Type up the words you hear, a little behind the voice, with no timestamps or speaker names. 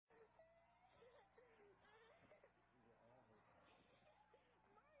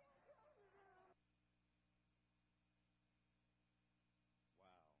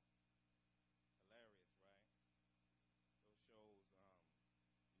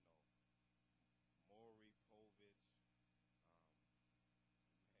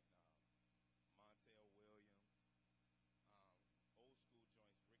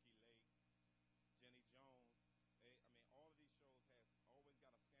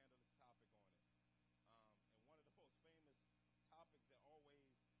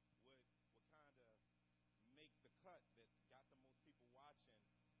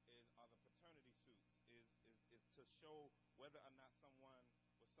show whether or not someone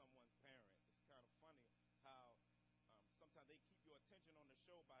was someone's parent. It's kind of funny how sometimes they keep your attention on the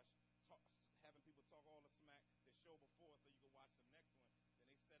show by having people talk all the smack the show before so you can watch the next one. Then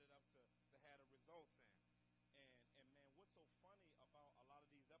they set it up to have the results in. And man, what's so funny about a lot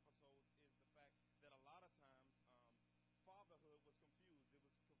of these episodes is the fact that a lot of times fatherhood was confused. It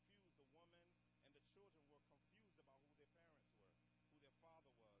was confused. The woman and the children were confused about who their parents were, who their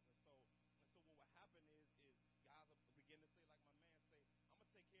father was. And so what would happen is guys will begin to say, like my man say, I'm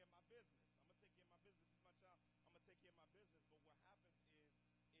gonna take care of my business. I'm gonna take care of my business. This is my child. I'm gonna take care of my business. But what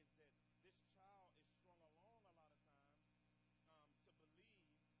happens is that this child is strung along a lot of times to believe that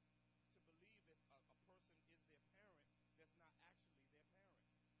a person is their parent that's not actually their parent.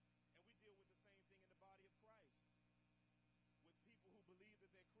 And we deal with the same thing in the body of Christ with people who believe that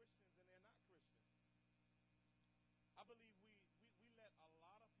they're Christians and they're not Christians. I believe we let a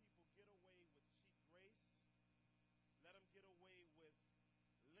lot of people get away with cheap grace, let them get away with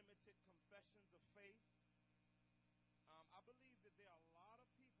limited confessions of faith. I believe that there are a lot of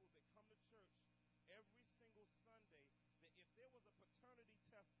people that come to church every single Sunday that if there was a paternity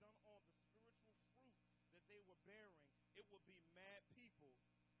test done on the spiritual fruit that they were bearing, it would be mad people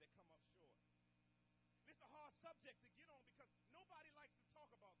that come up short. It's a hard subject to get on because nobody likes to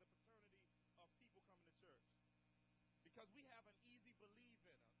talk about the paternity of people coming to church because we have an easy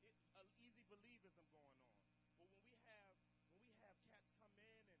easy believism going on. But when we have cats come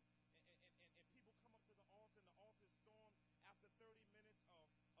in and people come up to the altar and the altar is stormed after 30 minutes of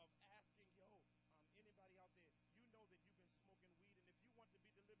asking, anybody out there, you know that you've been smoking weed, and if you want to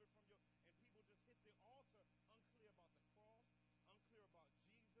be delivered from and people just hit the altar unclear about the cross, unclear about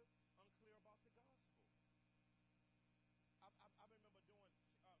Jesus, unclear about the gospel. I remember doing funerals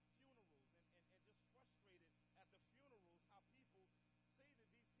and just frustrated at the funerals how people say that these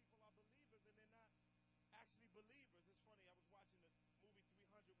people are believers and they're not actually believers. It's funny, I was watching the movie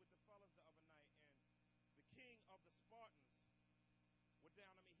 300 with the fellas the other night, and the king of the Spartans were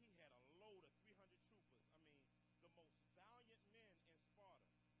down. I mean, he had a load of 300 troopers. I mean, the most valiant men in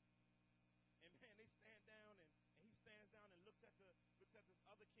Sparta. And man, they stand down, and he stands down and looks at this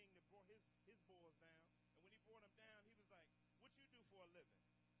other king that brought his boys down. And when he brought them down, he was like, "What you do for a living?"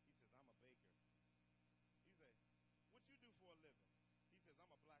 He says, "I'm a baker." He said, "What you do for a living?" He says, "I'm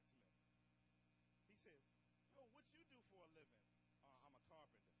a blacksmith." He said, "Oh, what you do for a living?" "I'm a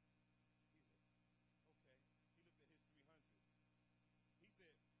carpenter." He said, "Okay." He looked at his 300. He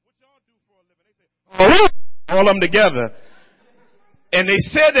said, "What y'all do for a living?" They said, all of them together. And they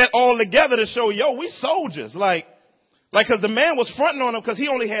said that all together to show, we soldiers. Like, cause the man was fronting on him cause he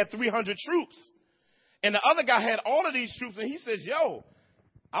only had 300 troops. And the other guy had all of these troops and he says,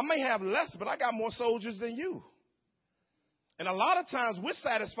 I may have less, but I got more soldiers than you. And a lot of times we're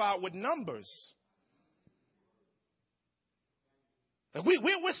satisfied with numbers. And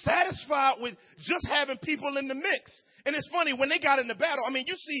we're satisfied with just having people in the mix. And it's funny, when they got in the battle, I mean,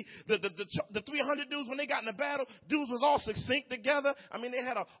 you see the 300 dudes, when they got in the battle, dudes was all succinct together. I mean, they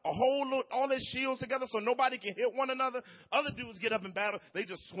had a whole load, all their shields together so nobody can hit one another. Other dudes get up in battle, they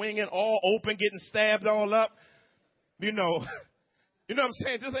just swinging all open, getting stabbed all up. You know what I'm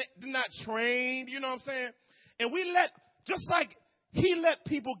saying? They're not trained, you know what I'm saying? And just like he let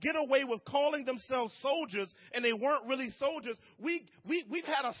people get away with calling themselves soldiers and they weren't really soldiers. We've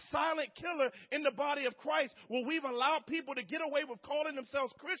had a silent killer in the body of Christ where we've allowed people to get away with calling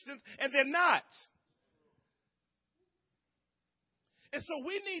themselves Christians and they're not. And so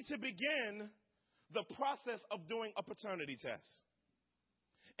we need to begin the process of doing a paternity test.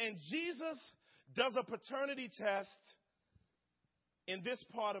 And Jesus does a paternity test in this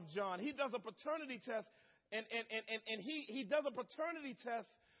part of John. He does a paternity test. And he does a paternity test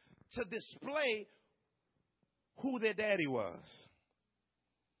to display who their daddy was.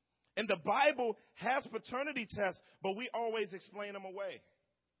 And the Bible has paternity tests, but we always explain them away.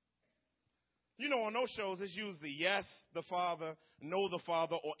 You know, on those shows, it's usually yes, the Father, no, the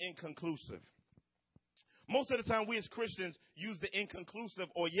Father, or inconclusive. Most of the time, we as Christians use the inconclusive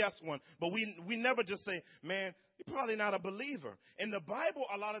or yes one, but we never just say, man, you're probably not a believer. And the Bible,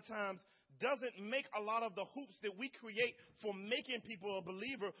 a lot of times, doesn't make a lot of the hoops that we create for making people a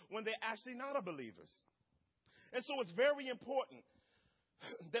believer when they're actually not a believers. And so it's very important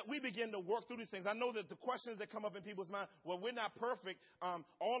that we begin to work through these things. I know that the questions that come up in people's mind, well, we're not perfect.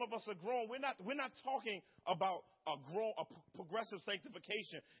 All of us are grown. We're not talking about a progressive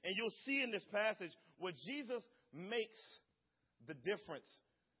sanctification. And you'll see in this passage where Jesus makes the difference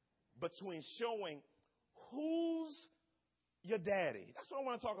between showing who's your daddy. That's what I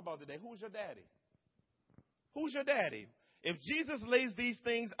want to talk about today. Who's your daddy? Who's your daddy? If Jesus lays these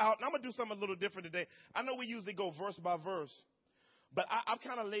things out, and I'm going to do something a little different today. I know we usually go verse by verse, but I've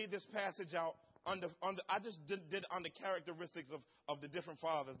kind of laid this passage out I just did on the characteristics of the different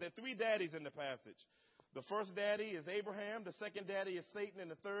fathers. There are three daddies in the passage. The first daddy is Abraham, the second daddy is Satan,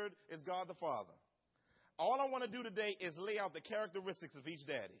 and the third is God the Father. All I want to do today is lay out the characteristics of each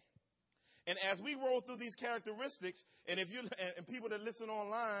daddy. And as we roll through these characteristics, and people that listen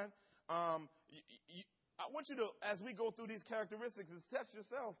online, I want you to, as we go through these characteristics, is test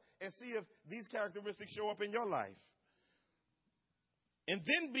yourself and see if these characteristics show up in your life. And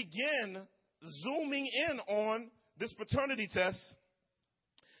then begin zooming in on this paternity test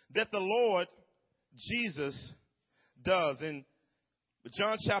that the Lord Jesus does. In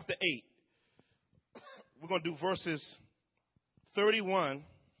John chapter 8, we're going to do verses 31.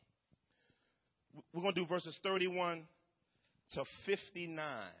 We're going to do verses 31 to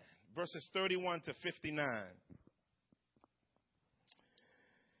 59. Verses 31 to 59.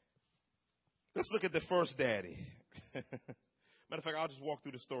 Let's look at the first daddy. Matter of fact, I'll just walk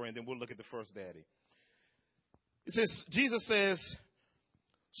through the story and then we'll look at the first daddy. It says,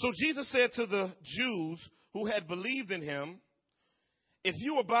 So Jesus said to the Jews who had believed in him, "If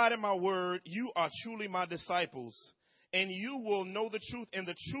you abide in my word, you are truly my disciples, and you will know the truth, and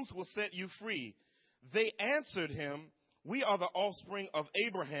the truth will set you free." They answered him, "We are the offspring of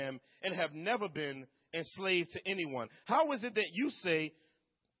Abraham and have never been enslaved to anyone. How is it that you say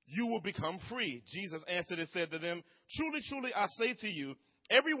you will become free?" Jesus answered and said to them, "Truly, truly, I say to you,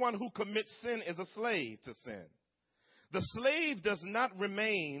 everyone who commits sin is a slave to sin. The slave does not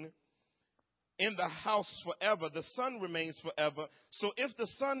remain in the house forever. The son remains forever. So if the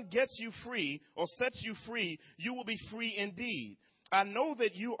son gets you free or sets you free, you will be free indeed. I know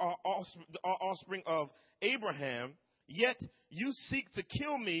that you are offspring of Abraham, yet you seek to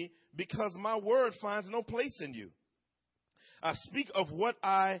kill me because my word finds no place in you. I speak of what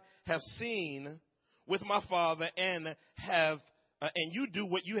I have seen with my father, and you do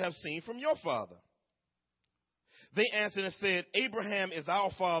what you have seen from your father." They answered and said, "Abraham is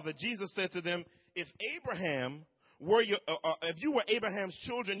our father." Jesus said to them, if you were Abraham's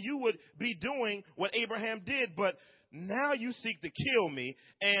children, you would be doing what Abraham did. But now you seek to kill me,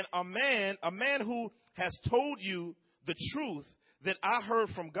 and a man who has told you the truth that I heard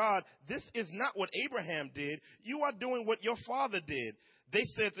from God. This is not what Abraham did. You are doing what your father did." They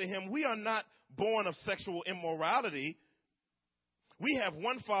said to him, "We are not born of sexual immorality. We have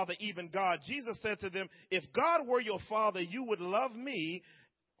one father, even God." Jesus said to them, "If God were your father, you would love me,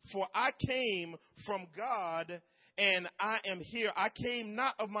 for I came from God and I am here. I came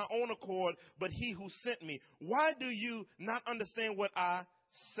not of my own accord, but he who sent me. Why do you not understand what I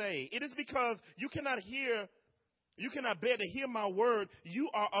say? It is because you cannot bear to hear my word. You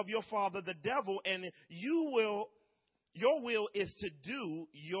are of your father, the devil, and your will is to do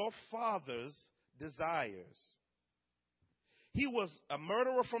your father's desires. He was a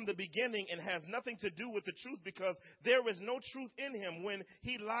murderer from the beginning and has nothing to do with the truth, because there is no truth in him. When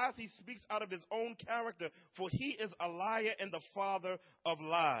he lies, he speaks out of his own character, for he is a liar and the father of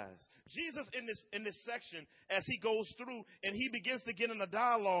lies." Jesus in this section, as he goes through and he begins to get in a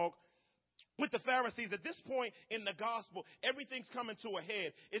dialogue with the Pharisees. At this point in the gospel, everything's coming to a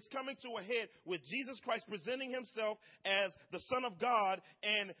head. It's coming to a head with Jesus Christ presenting himself as the Son of God,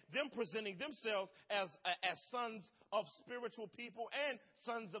 and them presenting themselves as sons of spiritual people and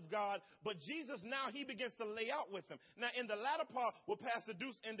sons of God. But Jesus now, he begins to lay out with them. Now, in the latter part, where Pastor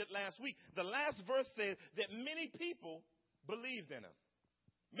Deuce ended last week, the last verse says that many people believed in him.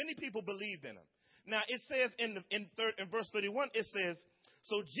 Many people believed in him. Now, it says in verse 31, it says,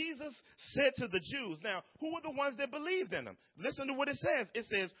 so Jesus said to the Jews. Now, who were the ones that believed in him? Listen to what it says. It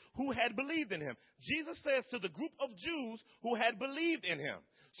says, who had believed in him. Jesus says to the group of Jews who had believed in him.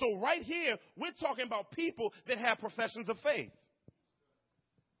 So right here, we're talking about people that have professions of faith.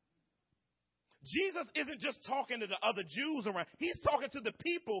 Jesus isn't just talking to the other Jews around. He's talking to the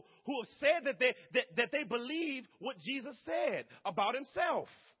people who have said that they believe what Jesus said about himself.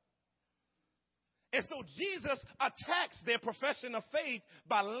 And so Jesus attacks their profession of faith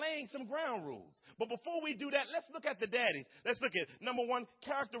by laying some ground rules. But before we do that, let's look at the daddies. Let's look at, number one,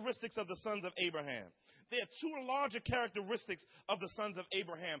 characteristics of the sons of Abraham. There are two larger characteristics of the sons of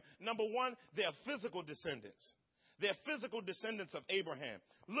Abraham. Number one, they are physical descendants. They're physical descendants of Abraham.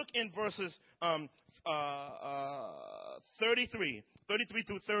 Look in verses 33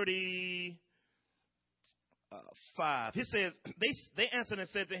 through 35. He says, they answered and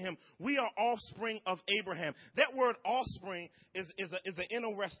said to him, we are offspring of Abraham. That word offspring is an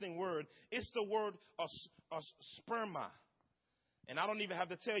interesting word. It's the word sperma. And I don't even have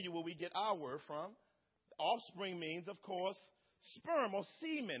to tell you where we get our word from. offspring means, of course, sperm or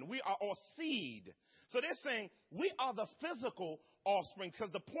semen. We are or seed. So they're saying we are the physical offspring,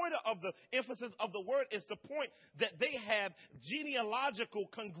 because the point of the emphasis of the word is the point that they have genealogical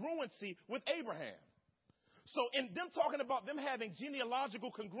congruency with Abraham. So in them talking about them having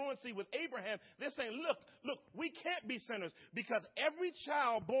genealogical congruency with Abraham, they're saying, look, we can't be sinners because every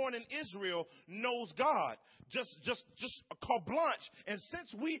child born in Israel knows God. Just carte blanche. And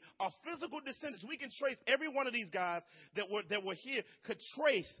since we are physical descendants, we can trace every one of these guys that were here, could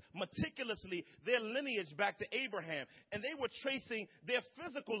trace meticulously their lineage back to Abraham. And they were tracing their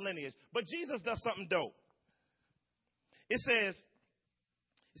physical lineage. But Jesus does something dope. It says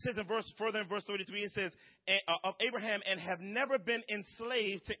in verse 33, it says, of Abraham, and have never been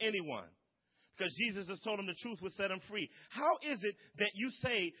enslaved to anyone. Because Jesus has told them the truth would set them free. How is it that you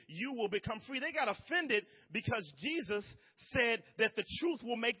say you will become free? They got offended because Jesus said that the truth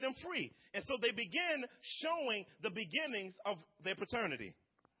will make them free. And so they began showing the beginnings of their paternity.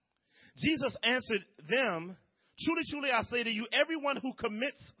 Jesus answered them, truly, truly, I say to you, everyone who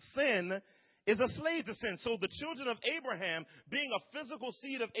commits sin is a slave to sin. So the children of Abraham, being a physical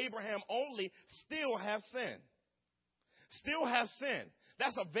seed of Abraham only, still have sin. Still have sin.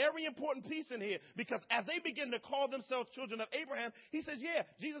 That's a very important piece in here, because as they begin to call themselves children of Abraham, he says,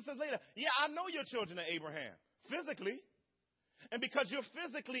 Jesus says later, I know you're children of Abraham, physically. And because you're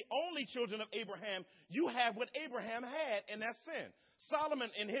physically only children of Abraham, you have what Abraham had, and that's sin. Solomon,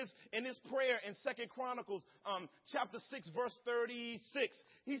 in his prayer in 2 Chronicles chapter 6, verse 36,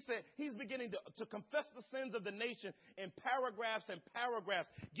 he said he's beginning to confess the sins of the nation in paragraphs and paragraphs.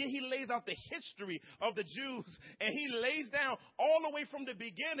 He lays out the history of the Jews, and he lays down all the way from the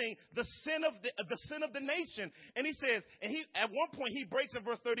beginning the sin of the nation. And he says, and he at one point he breaks in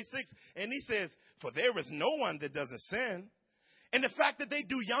verse 36, and he says, "For there is no one that doesn't sin." And the fact that they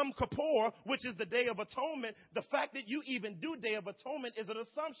do Yom Kippur, which is the Day of Atonement, the fact that you even do Day of Atonement is an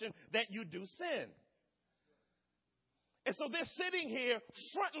assumption that you do sin. And so they're sitting here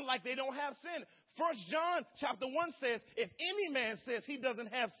fronting like they don't have sin. 1 John chapter 1 says, if any man says he doesn't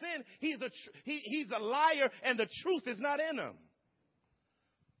have sin, he's a liar and the truth is not in him.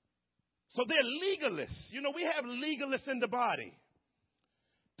 So they're legalists. You know, we have legalists in the body.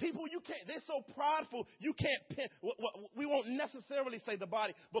 People, they're so prideful, you can't pin, we won't necessarily say the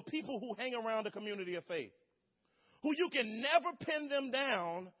body, but people who hang around the community of faith, who you can never pin them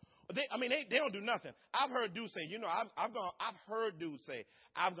down. They don't do nothing. I've heard dudes say,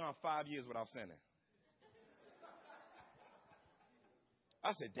 I've gone 5 years without sinning.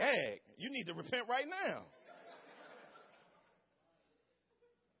 I said, Dad, you need to repent right now.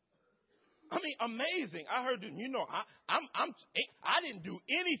 I mean, amazing. I heard, I didn't do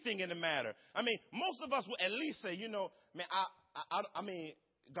anything in the matter. I mean, most of us will at least say,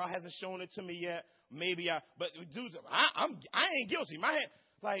 God hasn't shown it to me yet. But dudes, I ain't guilty.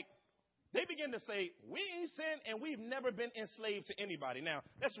 They begin to say, we ain't sinned and we've never been enslaved to anybody. Now,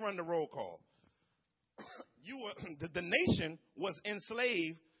 let's run the roll call. The nation was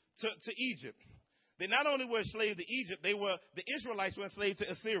enslaved to Egypt. They not only were enslaved to Egypt, the Israelites were enslaved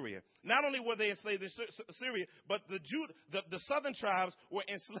to Assyria. Not only were they enslaved to Assyria, but the southern tribes were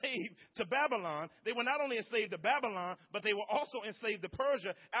enslaved to Babylon. They were not only enslaved to Babylon, but they were also enslaved to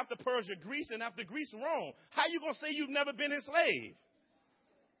Persia. After Persia, Greece, and after Greece, Rome. How you going to say you've never been enslaved?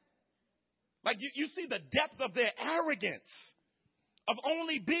 Like you see the depth of their arrogance of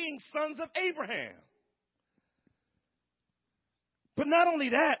only being sons of Abraham. But not only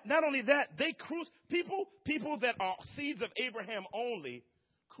that, they people that are seeds of Abraham only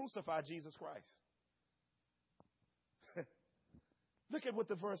crucify Jesus Christ. Look at what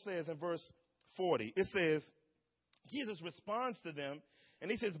the verse says in verse 40. It says, Jesus responds to them,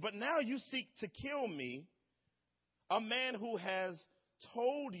 and he says, but now you seek to kill me, a man who has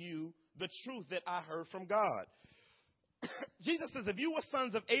told you the truth that I heard from God. Jesus says, if you were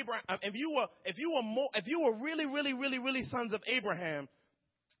sons of Abraham, if you were really, really, really, really sons of Abraham,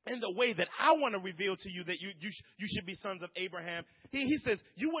 in the way that I want to reveal to you that you should be sons of Abraham, he says,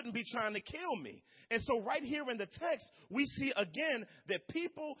 you wouldn't be trying to kill me. And so right here in the text, we see again that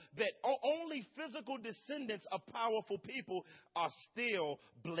people that are only physical descendants of powerful people are still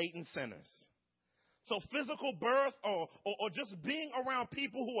blatant sinners. So physical birth or just being around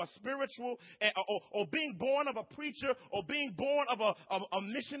people who are spiritual or being born of a preacher or being born of a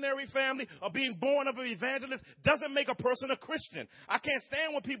missionary family or being born of an evangelist doesn't make a person a Christian. I can't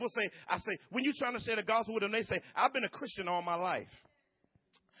stand when people say, when you're trying to share the gospel with them, they say, I've been a Christian all my life.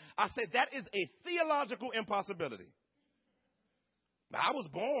 I said, that is a theological impossibility. Now, I was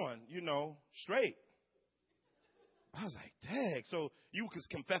born, straight. I was like, dang, so you was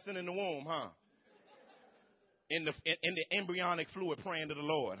confessing in the womb, huh? in the embryonic fluid praying to the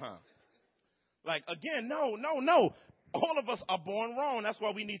Lord, huh? Like, again, no. All of us are born wrong. That's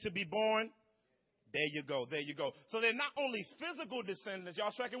why we need to be born. There you go. So they're not only physical descendants.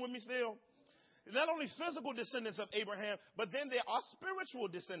 Y'all tracking with me still? Not only physical descendants of Abraham, but then there are spiritual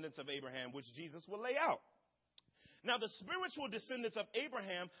descendants of Abraham, which Jesus will lay out. Now, the spiritual descendants of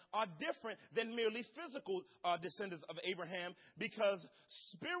Abraham are different than merely physical descendants of Abraham, because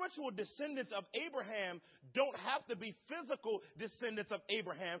spiritual descendants of Abraham don't have to be physical descendants of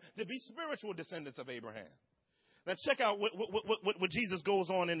Abraham to be spiritual descendants of Abraham. Now, check out what Jesus goes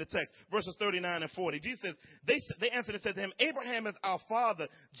on in the text, verses 39 and 40. Jesus says, they answered and said to him, Abraham is our father.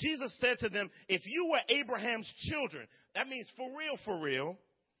 Jesus said to them, if you were Abraham's children, that means for real,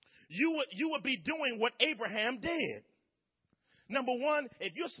 you would be doing what Abraham did. Number one,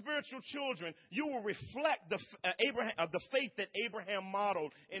 if you're spiritual children, you will reflect the faith that Abraham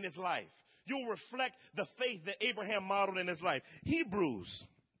modeled in his life. You'll reflect the faith that Abraham modeled in his life. Hebrews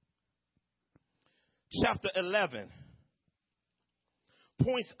chapter 11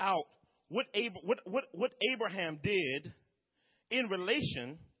 points out what Abraham did in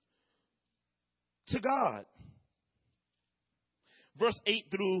relation to God. Verse 8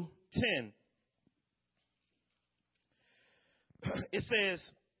 through 10. It says,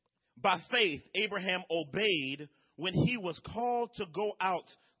 by faith, Abraham obeyed when he was called to go out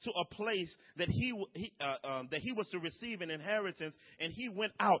to a place that he was to receive an inheritance, and he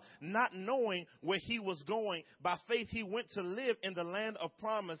went out, not knowing where he was going. By faith, he went to live in the land of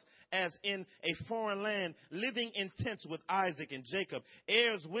promise, as in a foreign land, living in tents with Isaac and Jacob,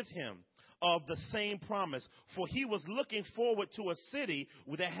 heirs with him of the same promise. For he was looking forward to a city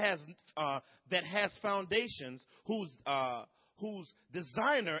that has foundations, whose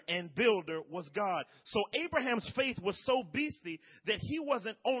designer and builder was God. So Abraham's faith was so beastly that he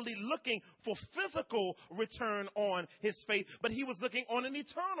wasn't only looking for physical return on his faith, but he was looking on an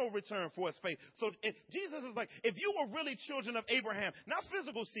eternal return for his faith. So Jesus is like, if you were really children of Abraham, not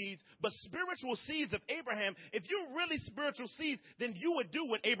physical seeds, but spiritual seeds of Abraham, if you're really spiritual seeds, then you would do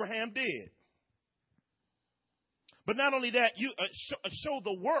what Abraham did. But not only that, you show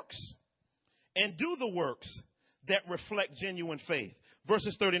the works and do the works that reflect genuine faith.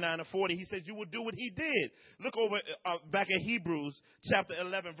 Verses 39 and 40, he says you will do what he did. Look over back at Hebrews chapter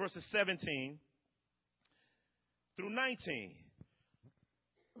 11, verses 17 through 19.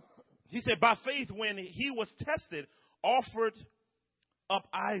 He said, by faith, when he was tested, offered up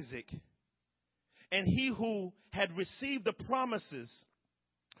Isaac. And he who had received the promises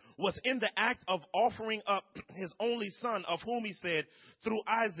was in the act of offering up his only son, of whom he said, through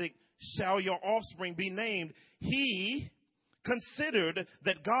Isaac shall your offspring be named. He considered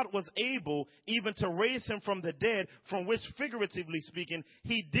that God was able even to raise him from the dead, from which, figuratively speaking,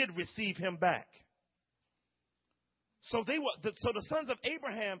 he did receive him back. So the sons of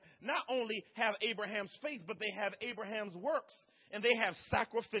Abraham not only have Abraham's faith, but they have Abraham's works, and they have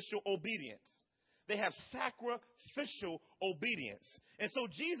sacrificial obedience. They have sacrificial obedience. And so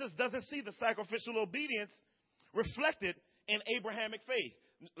Jesus doesn't see the sacrificial obedience reflected in Abrahamic faith.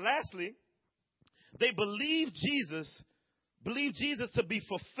 Lastly, they believe Jesus to be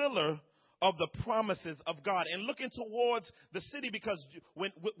fulfiller of the promises of God, and looking towards the city, because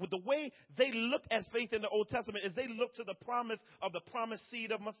with the way they looked at faith in the Old Testament is they looked to the promise of the promised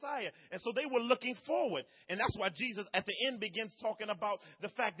seed of Messiah. And so they were looking forward. And that's why Jesus at the end begins talking about the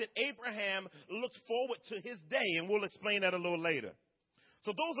fact that Abraham looked forward to his day, and we'll explain that a little later.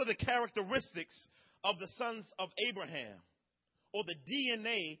 So those are the characteristics of the sons of Abraham, or the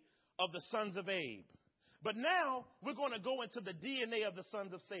DNA of the sons of Abe. But now we're going to go into the DNA of the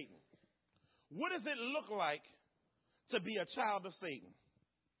sons of Satan. What does it look like to be a child of Satan?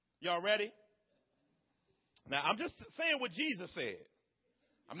 Y'all ready? Now, I'm just saying what Jesus said.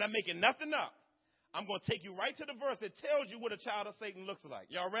 I'm not making nothing up. I'm going to take you right to the verse that tells you what a child of Satan looks like.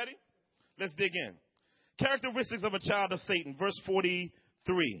 Y'all ready? Let's dig in. Characteristics of a child of Satan, verse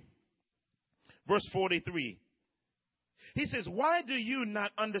 43. Verse 43. He says, why do you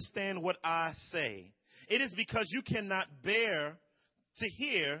not understand what I say? It is because you cannot bear to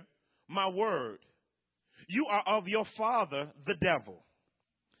hear my word. You are of your father, the devil,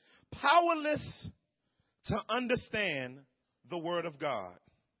 powerless to understand the word of God.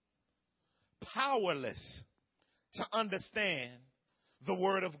 Powerless to understand the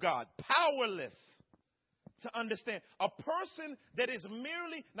word of God. Powerless to understand. A person that is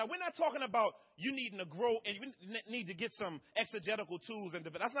merely, now we're not talking about you needing to grow and you need to get some exegetical tools. And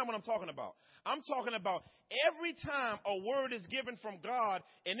that's not what I'm talking about. I'm talking about every time a word is given from God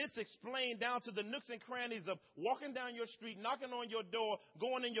and it's explained down to the nooks and crannies of walking down your street, knocking on your door,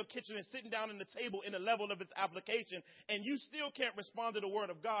 going in your kitchen and sitting down at the table in the level of its application, and you still can't respond to the word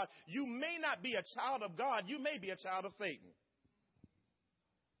of God, you may not be a child of God. You may be a child of Satan.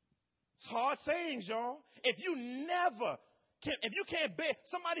 It's hard sayings, y'all. If you can't bear,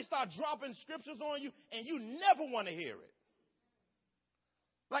 somebody start dropping scriptures on you and you never want to hear it.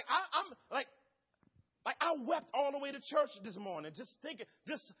 Like I wept all the way to church this morning, just thinking,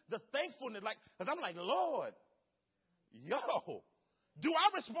 just the thankfulness, because I'm like, Lord, do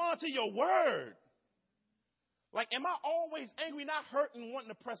I respond to your word? Like, am I always angry, not hurt, and wanting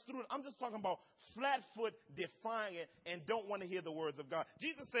to press through it? I'm just talking about flat foot, defiant, and don't want to hear the words of God.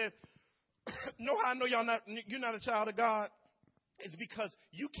 Jesus says, know how I know you're not a child of God? It's because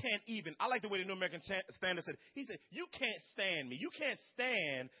you can't even. I like the way the New American Standard said. He said, you can't stand me. You can't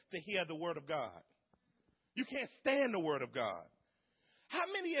stand to hear the word of God. You can't stand the word of God. How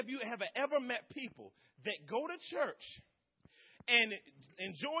many of you have ever met people that go to church and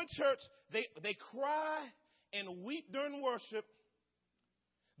enjoy church? They cry and weep during worship.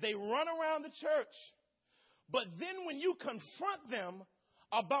 They run around the church. But then when you confront them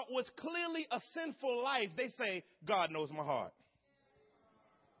about what's clearly a sinful life, they say, God knows my heart.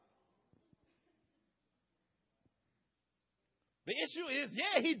 The issue is,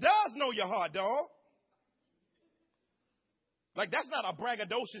 yeah, he does know your heart, dog. Like, that's not a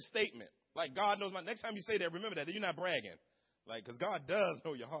braggadocious statement. Like, God knows my, next time you say that, remember that you're not bragging. Like, because God does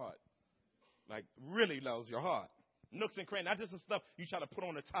know your heart. Like, really knows your heart. Nooks and crannies, not just the stuff you try to put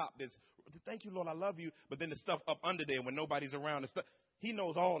on the top. That's, thank you, Lord, I love you. But then the stuff up under there when nobody's around, the stuff, he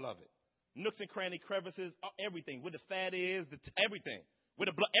knows all of it. Nooks and cranny crevices, everything. Where the fat is, everything. Where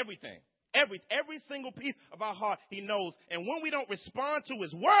the blood, everything. Every single piece of our heart, he knows. And when we don't respond to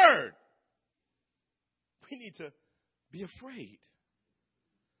his word, we need to be afraid.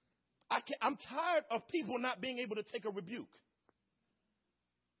 I'm tired of people not being able to take a rebuke.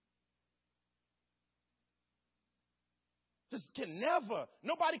 Just can never.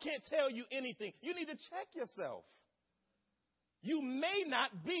 Nobody can't tell you anything. You need to check yourself. You may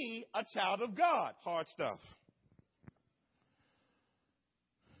not be a child of God. Hard stuff.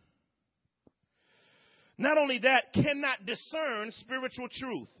 Not only that, cannot discern spiritual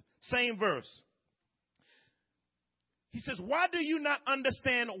truth. Same verse. He says, why do you not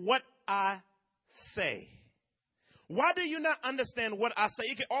understand what I say? Why do you not understand what I say?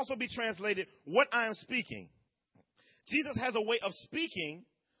 It can also be translated, what I am speaking. Jesus has a way of speaking,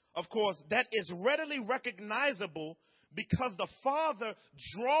 of course, that is readily recognizable because the Father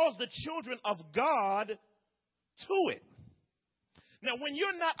draws the children of God to it. Now, when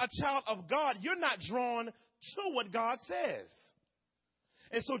you're not a child of God, you're not drawn to what God says.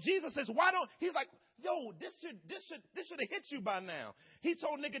 And so Jesus says, why don't, he's like, yo, this should have hit you by now. He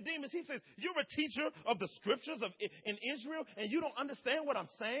told Nicodemus, he says, you're a teacher of the scriptures in Israel, and you don't understand what I'm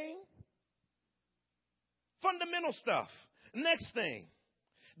saying? Fundamental stuff. Next thing,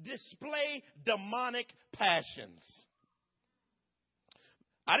 display demonic passions.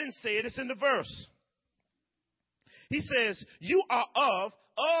 I didn't say it, it's in the verse. He says, you are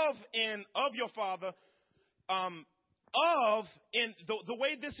of your father, in the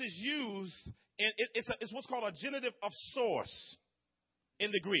way this is used, it's what's called a genitive of source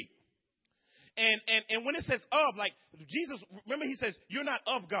in the Greek. And when it says of, like Jesus, remember he says, you're not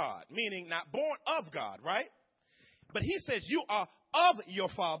of God, meaning not born of God, right? But he says, you are of your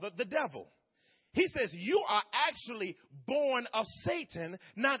father, the devil. He says, you are actually born of Satan,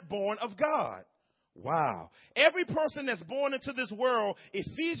 not born of God. Wow. Every person that's born into this world,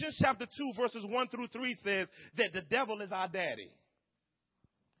 Ephesians chapter 2 verses 1 through 3 says that the devil is our daddy.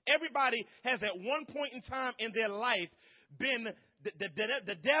 Everybody has at one point in time in their life been,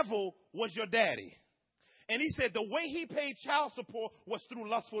 the devil was your daddy. And he said the way he paid child support was through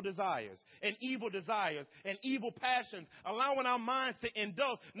lustful desires and evil passions, allowing our minds to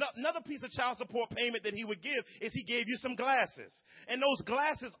indulge. Another piece of child support payment that he would give is he gave you some glasses. And those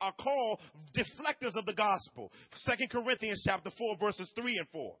glasses are called deflectors of the gospel. 2 Corinthians chapter 4 verses 3 and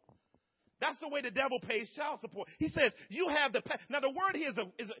 4. That's the way the devil pays child support. He says, you have the... Now, the word here is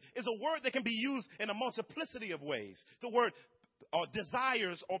a word that can be used in a multiplicity of ways. The word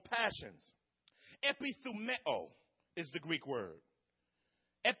desires or passions. Epithumeo is the Greek word.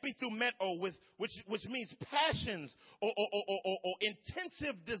 Epithumeo, which means passions or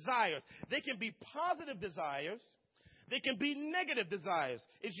intensive desires. They can be positive desires. They can be negative desires.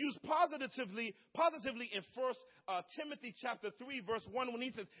 It's used positively in 1 Timothy chapter 3, verse 1, when he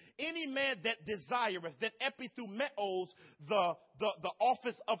says, any man that desireth, that epithumeos, the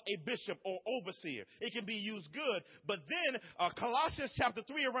office of a bishop or overseer. It can be used good. But then Colossians chapter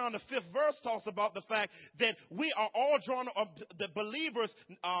 3, around the 5th verse, talks about the fact that we are all drawn, the believers,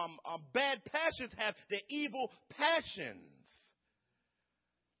 bad passions have the evil passions.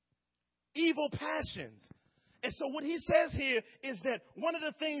 Evil passions. And so what he says here is that one of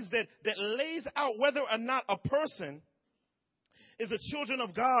the things that lays out whether or not a person is a child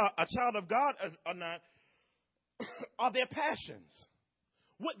of God or not, are their passions.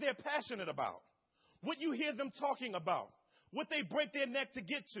 What they're passionate about. What you hear them talking about. What they break their neck to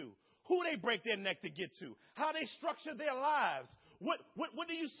get to. Who they break their neck to get to. How they structure their lives. What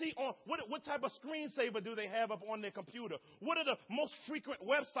do you see on, what type of screensaver do they have up on their computer? What are the most frequent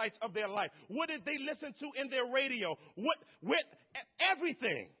websites of their life? What did they listen to in their radio?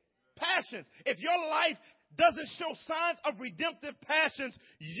 Everything. Passions. If your life doesn't show signs of redemptive passions,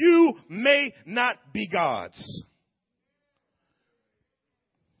 you may not be God's.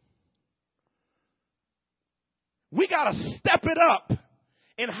 We got to step it up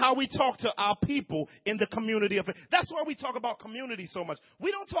in how we talk to our people in the community of faith. That's why we talk about community so much. We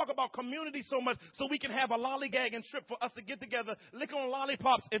don't talk about community so much so we can have a lollygagging trip for us to get together, lick on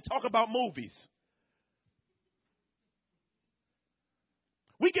lollipops, and talk about movies.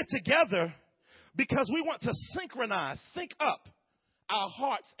 We get together because we want to sync up our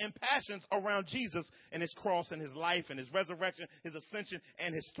hearts and passions around Jesus and his cross and his life and his resurrection, his ascension,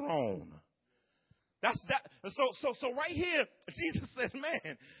 and his throne. That's that. So right here, Jesus says,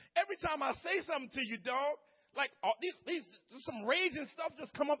 man, every time I say something to you, dog, like these some raging stuff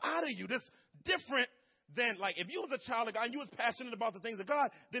just come up out of you. This different than, like, if you was a child of God and you was passionate about the things of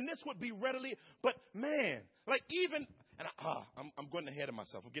God, then this would be readily. But man, like even, and I'm going ahead of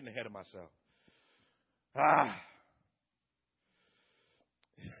myself. I'm getting ahead of myself.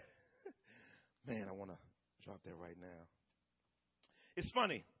 Man, I want to drop that right now. It's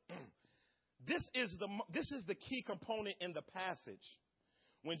funny. This is the key component in the passage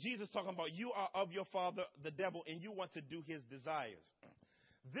when Jesus is talking about you are of your father, the devil, and you want to do his desires.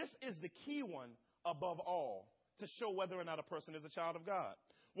 This is the key one above all to show whether or not a person is a child of God.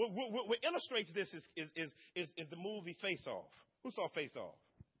 What illustrates this is the movie Face Off. Who saw Face Off?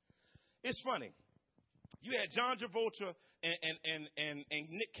 It's funny. You had John Travolta and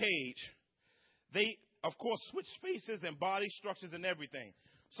Nick Cage. They, of course, switched faces and body structures and everything.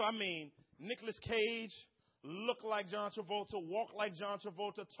 So, I mean, Nicolas Cage looked like John Travolta, walked like John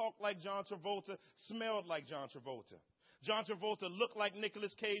Travolta, talked like John Travolta, smelled like John Travolta. John Travolta looked like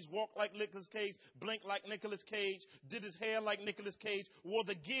Nicolas Cage, walked like Nicolas Cage, blinked like Nicolas Cage, did his hair like Nicolas Cage, wore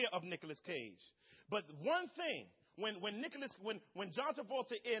the gear of Nicolas Cage. But one thing, when John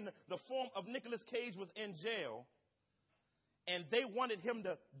Travolta in the form of Nicolas Cage was in jail, and they wanted him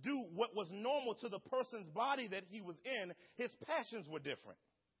to do what was normal to the person's body that he was in, his passions were different.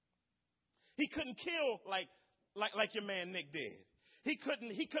 He couldn't kill like your man Nick did. He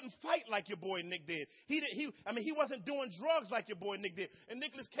couldn't fight like your boy Nick did. He wasn't doing drugs like your boy Nick did. And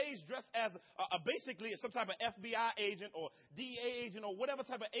Nicolas Cage dressed as basically some type of FBI agent or DEA agent or whatever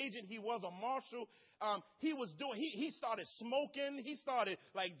type of agent he was, or marshal. He started smoking. He started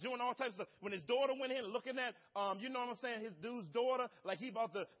like doing all types of stuff. When his daughter went in looking at, you know what I'm saying, his dude's daughter, like he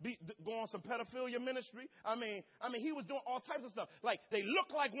about to go on some pedophilia ministry. I mean, he was doing all types of stuff. Like they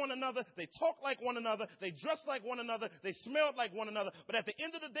looked like one another. They talked like one another. They dressed like one another. They smelled like one another. But at the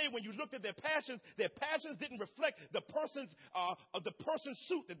end of the day, when you looked at their passions didn't reflect the person's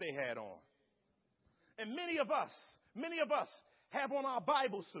suit that they had on. And many of us have on our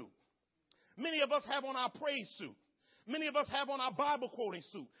Bible suit. Many of us have on our praise suit. Many of us have on our Bible quoting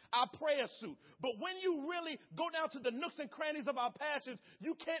suit, our prayer suit. But when you really go down to the nooks and crannies of our passions,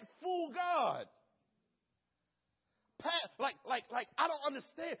 you can't fool God. Like I don't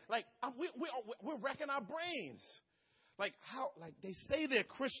understand. Like we're wrecking our brains. Like how? Like they say they're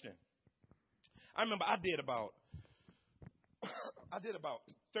Christian. I remember I did about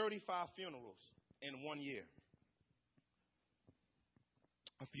 35 funerals in 1 year.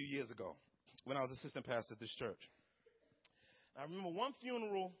 A few years ago, when I was assistant pastor at this church. I remember one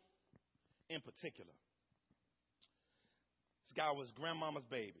funeral in particular. This guy was grandmama's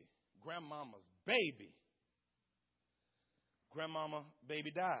baby. Grandmama's baby. Grandmama baby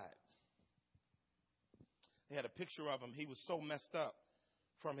died. They had a picture of him. He was so messed up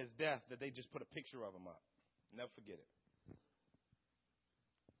from his death that they just put a picture of him up. Never forget it.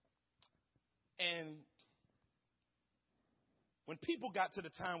 And when people got to the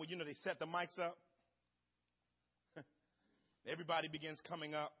time where, they set the mics up, Everybody begins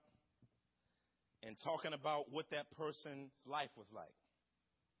coming up and talking about what that person's life was like.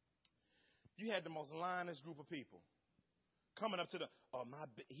 You had the most lionest group of people coming up to the,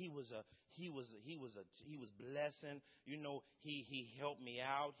 he was blessing, he helped me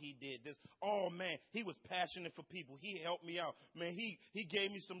out, he did this. Oh man, he was passionate for people. He helped me out. Man, he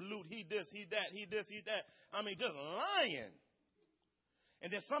gave me some loot. He this, he that, he this, he that. I mean, just lying.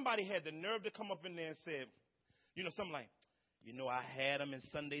 And then somebody had the nerve to come up in there and said, something like, I had him in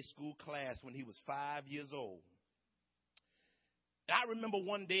Sunday school class when he was 5 years old. I remember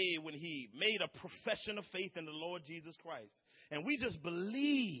one day when he made a profession of faith in the Lord Jesus Christ. And we just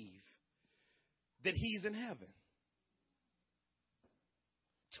believe that he's in heaven.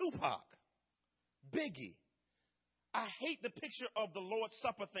 Tupac, Biggie. I hate the picture of the Lord's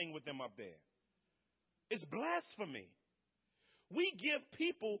Supper thing with them up there. It's blasphemy. We give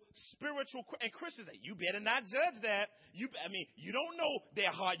people spiritual, and Christians say, you better not judge that. You don't know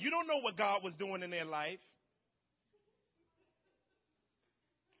their heart. You don't know what God was doing in their life.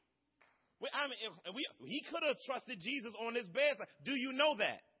 He could have trusted Jesus on his bedside. Do you know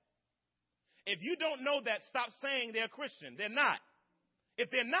that? If you don't know that, stop saying they're Christian. They're not. If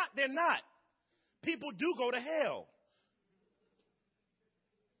they're not, they're not. People do go to hell.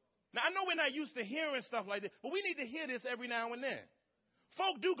 Now, I know we're not used to hearing stuff like this, but we need to hear this every now and then.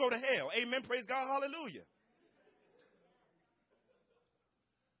 Folk do go to hell. Amen. Praise God. Hallelujah.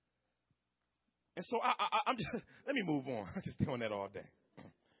 And so I'm just, let me move on. I can stay on that all day.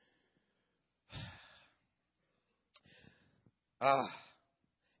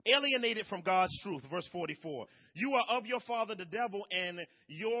 Alienated from God's truth, verse 44. You are of your father the devil, and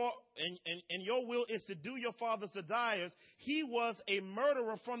your will is to do your father's desires. He was a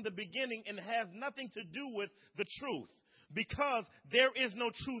murderer from the beginning and has nothing to do with the truth, because there is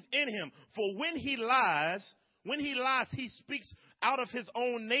no truth in him. For when he lies, he speaks out of his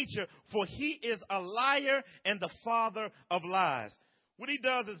own nature, for he is a liar and the father of lies. What he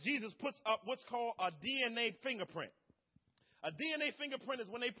does is Jesus puts up what's called a DNA fingerprint. A DNA fingerprint is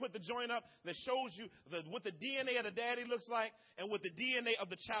when they put the joint up that shows you what the DNA of the daddy looks like and what the DNA of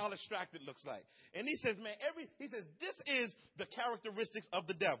the child extracted looks like. And he says, this is the characteristics of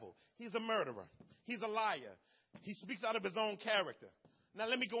the devil. He's a murderer. He's a liar. He speaks out of his own character. Now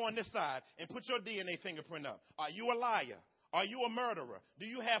let me go on this side and put your DNA fingerprint up. Are you a liar? Are you a murderer? Do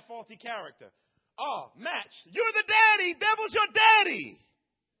you have faulty character? Oh, match. You're the daddy. Devil's your daddy.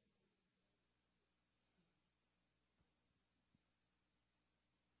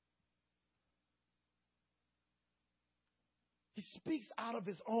 He speaks out of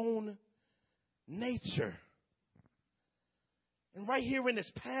his own nature. And right here in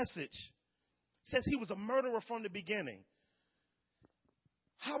this passage, it says he was a murderer from the beginning.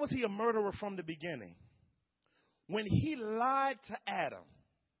 How was he a murderer from the beginning? When he lied to Adam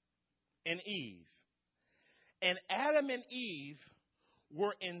and Eve. And Adam and Eve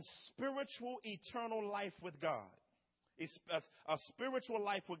were in spiritual, eternal life with God. A spiritual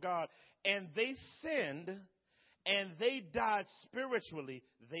life with God. And they sinned. And they died spiritually,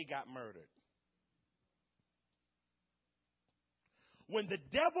 they got murdered. When the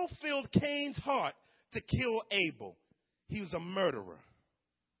devil filled Cain's heart to kill Abel, he was a murderer.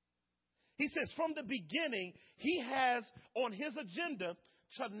 He says from the beginning, he has on his agenda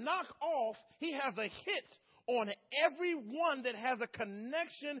to knock off, he has a hit on everyone that has a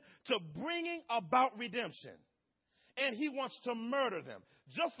connection to bringing about redemption. And he wants to murder them.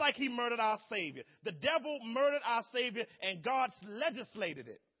 Just like he murdered our Savior. The devil murdered our Savior and God legislated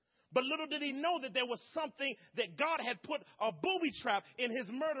it. But little did he know that there was something that God had put a booby trap in his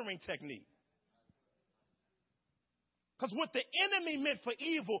murdering technique. Because what the enemy meant for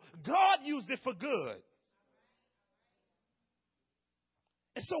evil, God used it for good.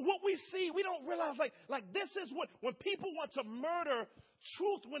 And so what we see, we don't realize like this is what, when people want to murder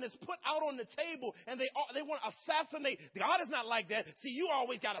truth, when it's put out on the table and they want to assassinate. God is not like that. See, you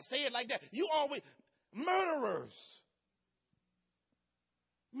always got to say it like that. You always, murderers.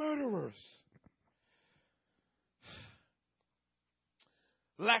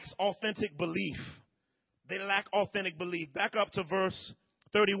 Lacks authentic belief. They lack authentic belief. Back up to verse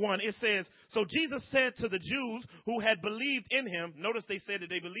 31. It says, so Jesus said to the Jews who had believed in him, notice they said that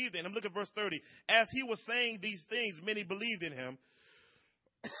they believed in him. Look at verse 30. As he was saying these things, many believed in him.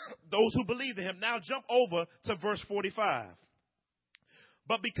 Those who believed in him. Now jump over to verse 45.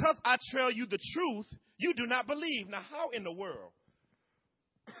 But because I tell you the truth, you do not believe. Now, how in the world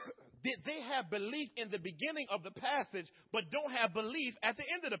did they have belief in the beginning of the passage, but don't have belief at the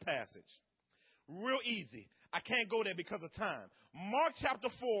end of the passage? Real easy. I can't go there because of time. Mark chapter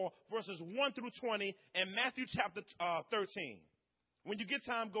 4, verses 1 through 20, and Matthew chapter 13. When you get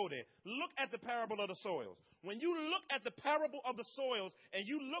time, go there. Look at the parable of the soils. When you look at the parable of the soils and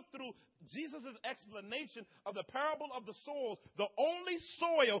you look through Jesus' explanation of the parable of the soils, the only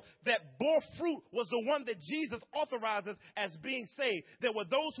soil that bore fruit was the one that Jesus authorizes as being saved. There were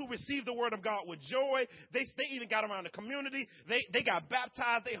those who received the word of God with joy. They even got around the community. They got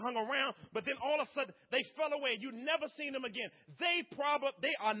baptized. They hung around. But then all of a sudden, they fell away. You never seen them again. They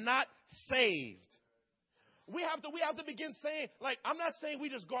are not saved. We have to begin saying, like, I'm not saying we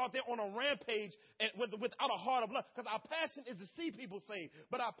just go out there on a rampage without a heart of love, because our passion is to see people saved.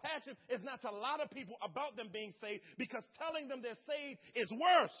 But our passion is not to lie to people about them being saved, because telling them they're saved is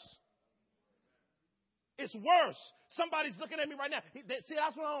worse. It's worse. Somebody's looking at me right now. See,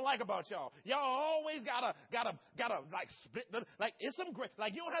 that's what I don't like about y'all. Y'all always gotta like split like it's some great,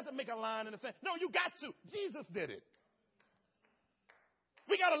 like you don't have to make a line in the sand. No, you got to. Jesus did it.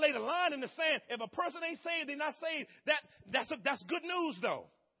 We got to lay the line in the sand. If a person ain't saved, they're not saved. That's good news, though.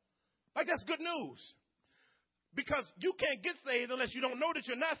 Like, that's good news. Because you can't get saved unless you don't know that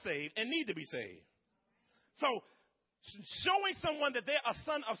you're not saved and need to be saved. So, showing someone that they're a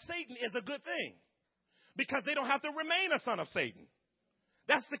son of Satan is a good thing. Because they don't have to remain a son of Satan.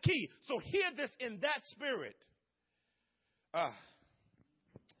 That's the key. So, hear this in that spirit.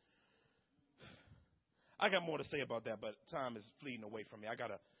 I got more to say about that, but time is fleeting away from me. I got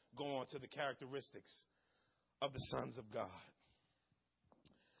to go on to the characteristics of the sons of God.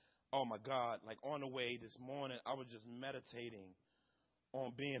 Oh, my God. Like, on the way this morning, I was just meditating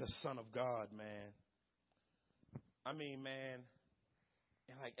on being a son of God, man. I mean, man,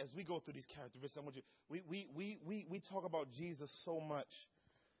 and like, as we go through these characteristics, I want you, we talk about Jesus so much.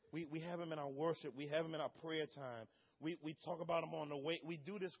 We have him in our worship. We have him in our prayer time. We talk about him on the way. We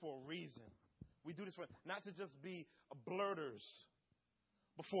do this for a reason. We do this for not to just be blurters,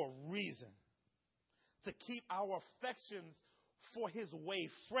 but for a reason. To keep our affections for his way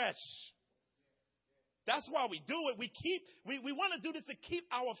fresh. That's why we do it. We want to do this to keep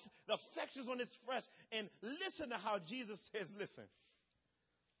the affections on this fresh. And listen to how Jesus says, listen,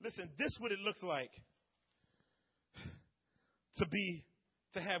 this is what it looks like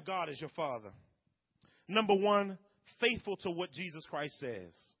to have God as your Father. Number one, faithful to what Jesus Christ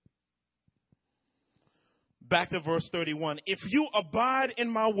says. Back to verse 31. If you abide in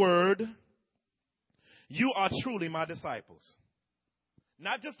my word, you are truly my disciples.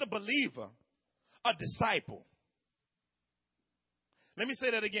 Not just a believer, a disciple. Let me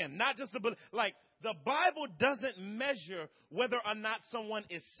say that again. Not just like the Bible doesn't measure whether or not someone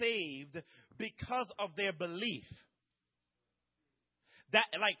is saved because of their belief. That,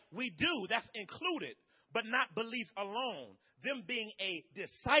 like, we do, that's included, but not belief alone. Them being a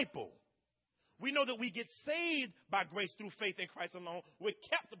disciple. We know that we get saved by grace through faith in Christ alone. We're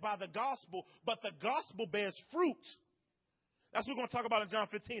kept by the gospel, but the gospel bears fruit. That's what we're going to talk about in John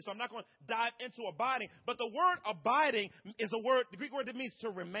 15, so I'm not going to dive into abiding. But the word abiding is a word, the Greek word that means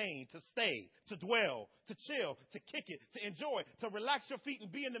to remain, to stay, to dwell, to chill, to kick it, to enjoy, to relax your feet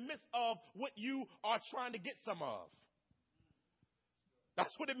and be in the midst of what you are trying to get some of.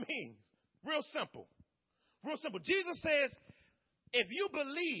 That's what it means. Real simple. Real simple. Jesus says, if you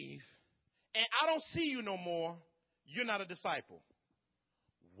believe and I don't see you no more, you're not a disciple.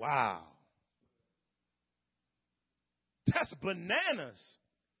 Wow. That's bananas.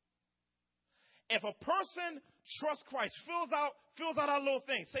 If a person trusts Christ, fills out our little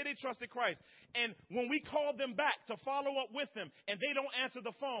thing, say they trusted Christ, and when we call them back to follow up with them and they don't answer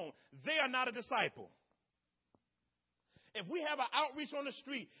the phone, they are not a disciple. If we have an outreach on the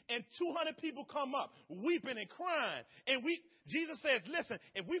street and 200 people come up weeping and crying, and Jesus says, listen,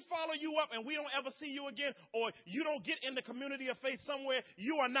 if we follow you up and we don't ever see you again, or you don't get in the community of faith somewhere,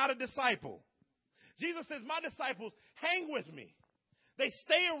 you are not a disciple. Jesus says, my disciples hang with me. They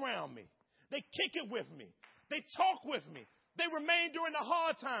stay around me. They kick it with me. They talk with me. They remain during the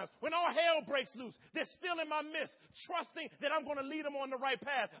hard times. When all hell breaks loose, they're still in my midst, trusting that I'm going to lead them on the right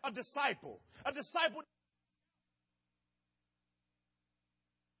path. A disciple. A disciple.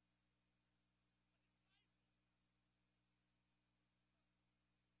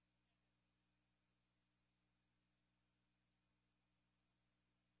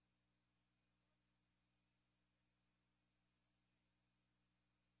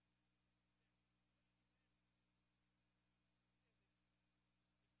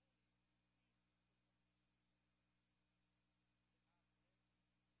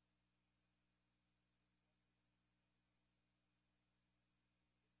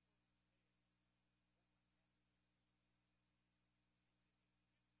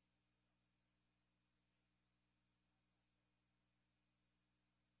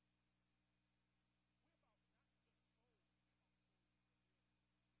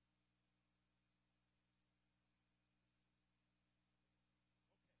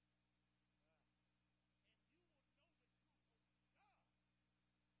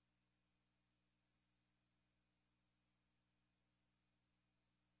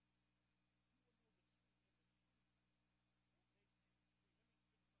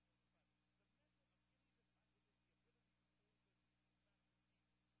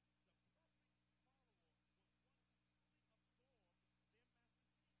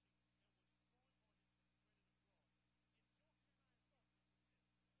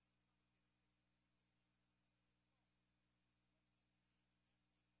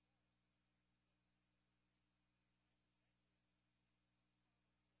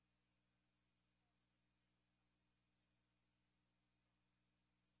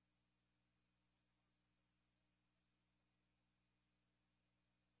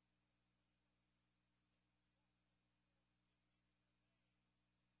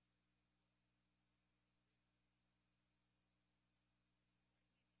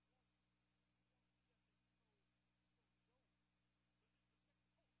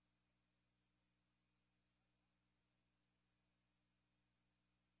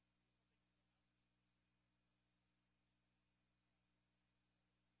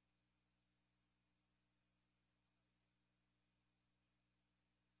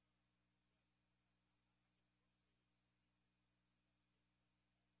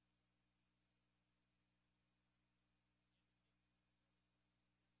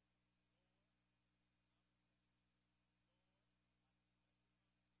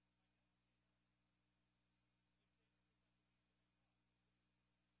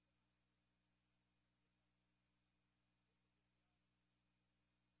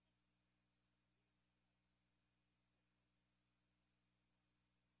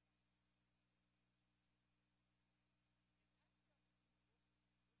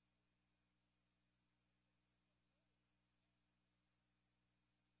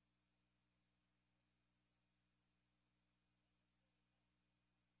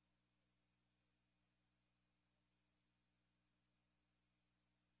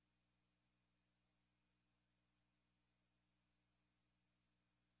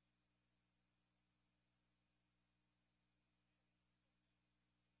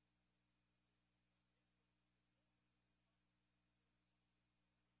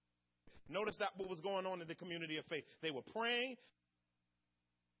 Notice that what was going on in the community of faith. They were praying.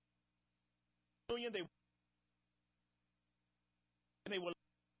 They were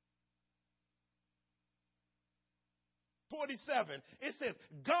 47. It says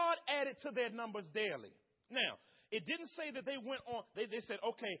God added to their numbers daily. Now, it didn't say that they went on. They said,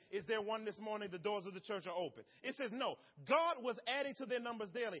 okay, is there one this morning? The doors of the church are open. It says no. God was adding to their numbers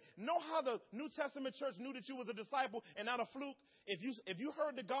daily. Know how the New Testament church knew that you was a disciple and not a fluke? If you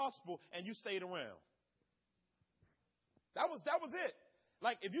heard the gospel and you stayed around. That was it.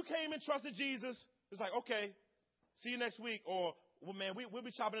 Like if you came and trusted Jesus, it's like, okay, see you next week. Or, well, man, we'll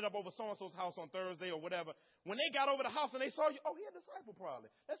be chopping it up over so-and-so's house on Thursday or whatever. When they got over the house and they saw you, oh, he a disciple probably.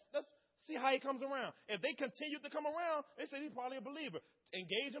 Let's see how he comes around. If they continued to come around, they said he's probably a believer.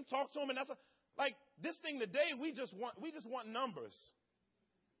 Engage him, talk to him, and like this thing today. We just want numbers.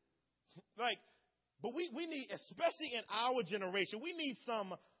 But we need, especially in our generation, we need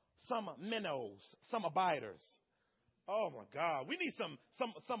some minnows, some abiders. Oh my God, we need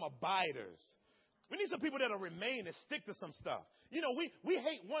some abiders. We need some people that'll remain and stick to some stuff. You know, we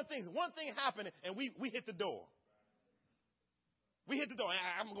hate one thing happening and we hit the door. We hit the door.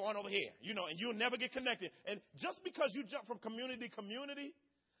 I'm going over here, you know, and you'll never get connected. And just because you jump from community to community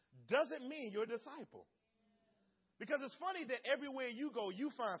doesn't mean you're a disciple. Because it's funny that everywhere you go, you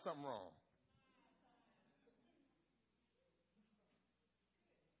find something wrong.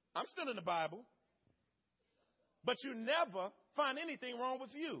 I'm still in the Bible, but you never find anything wrong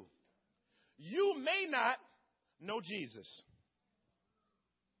with you. You may not know Jesus.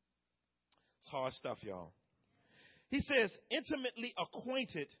 It's hard stuff, y'all. He says, intimately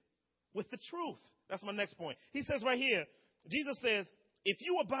acquainted with the truth. That's my next point. He says right here, Jesus says, if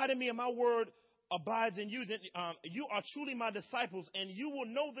you abide in me and my word abides in you, then you are truly my disciples and you will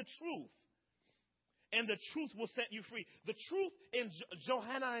know the truth. And the truth will set you free. The truth in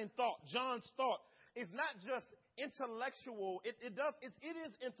Johannine thought, John's thought, is not just intellectual. It is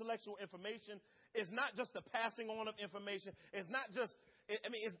intellectual information. It's not just the passing on of information. It's not just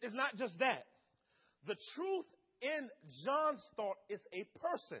that. The truth in John's thought is a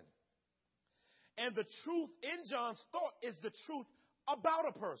person. And the truth in John's thought is the truth about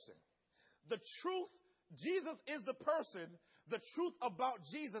a person. The truth, Jesus is the person. The truth about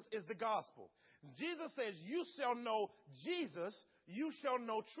Jesus is the gospel. Jesus says, you shall know Jesus, you shall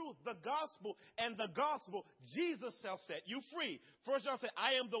know truth, the gospel, and the gospel, Jesus shall set you free. First John said,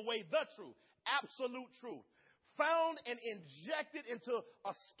 I am the way, the truth, absolute truth. Found and injected into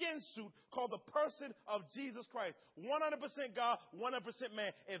a skin suit called the person of Jesus Christ. 100% God, 100%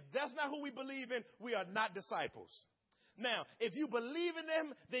 man. If that's not who we believe in, we are not disciples. Now, if you believe in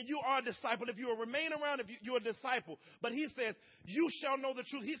them, then you are a disciple. If you will remain around, you're a disciple. But he says, you shall know the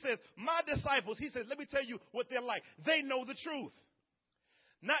truth. He says, my disciples, he says, let me tell you what they're like. They know the truth.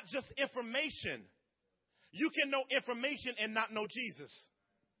 Not just information. You can know information and not know Jesus.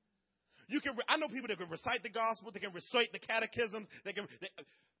 I know people that can recite the gospel, they can recite the catechisms,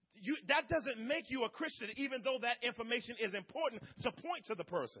 that doesn't make you a Christian, even though that information is important to point to the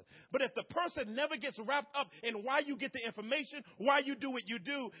person. But if the person never gets wrapped up in why you get the information, why you do what you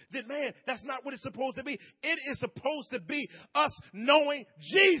do, then man, that's not what it's supposed to be. It is supposed to be us knowing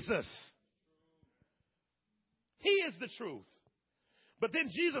Jesus. He is the truth. But then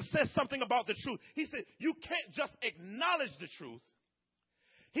Jesus says something about the truth. He said, you can't just acknowledge the truth.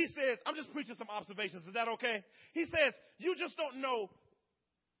 He says, I'm just preaching some observations. Is that okay? He says, you just don't know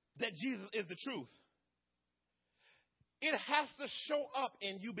that Jesus is the truth. It has to show up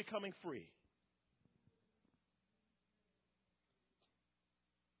in you becoming free.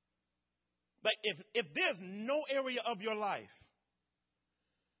 Like if there's no area of your life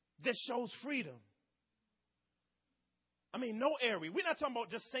that shows freedom, I mean, no area. We're not talking about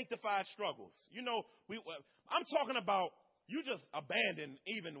just sanctified struggles. You know, I'm talking about you just abandon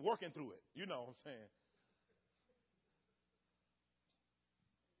even working through it. You know what I'm saying?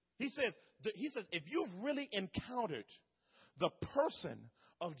 He says, if you've really encountered the person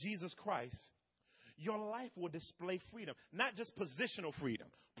of Jesus Christ, your life will display freedom. Not just positional freedom,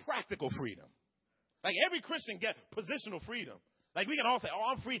 practical freedom. Like every Christian gets positional freedom. Like we can all say, oh,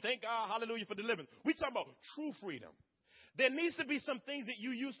 I'm free. Thank God. Hallelujah for deliverance. We talk about true freedom. There needs to be some things that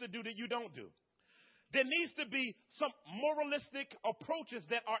you used to do that you don't do. There needs to be some moralistic approaches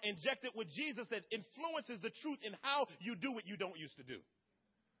that are injected with Jesus that influences the truth in how you do what you don't used to do.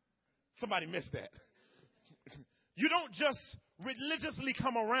 Somebody missed that. You don't just religiously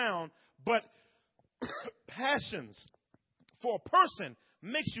come around, but passions for a person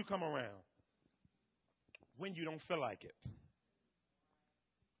makes you come around when you don't feel like it.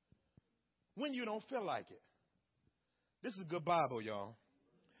 When you don't feel like it. This is good Bible, y'all.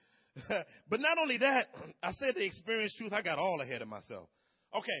 But not only that, I said they experience truth. I got all ahead of myself.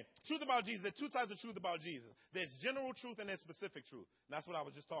 Okay, truth about Jesus. There are two types of truth about Jesus. There's general truth and there's specific truth. And that's what I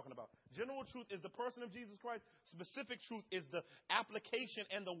was just talking about. General truth is the person of Jesus Christ. Specific truth is the application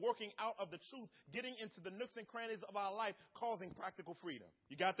and the working out of the truth, getting into the nooks and crannies of our life, causing practical freedom.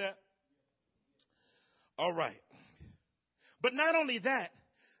 You got that? All right. But not only that,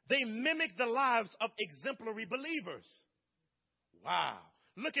 they mimic the lives of exemplary believers. Wow.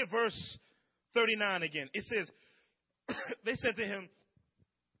 Look at verse 39 again. It says, they said to him,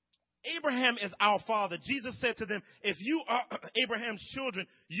 Abraham is our father. Jesus said to them, if you are Abraham's children,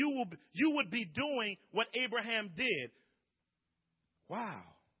 you would be doing what Abraham did. Wow.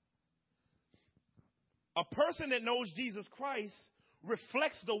 A person that knows Jesus Christ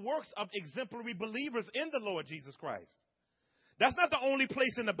reflects the works of exemplary believers in the Lord Jesus Christ. That's not the only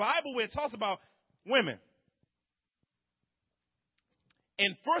place in the Bible where it talks about women.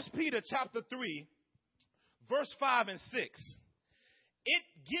 In 1 Peter chapter 3, verse 5 and 6, it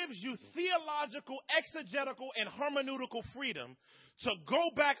gives you theological, exegetical, and hermeneutical freedom to go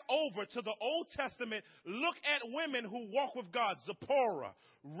back over to the Old Testament, look at women who walk with God, Zipporah,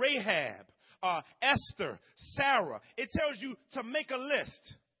 Rahab, Esther, Sarah. It tells you to make a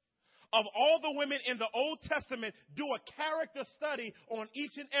list of all the women in the Old Testament, do a character study on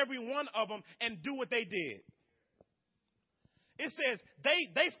each and every one of them, and do what they did. It says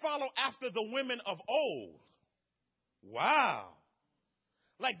they follow after the women of old. Wow.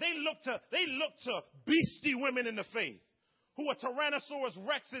 Like they look to beastie women in the faith who are Tyrannosaurus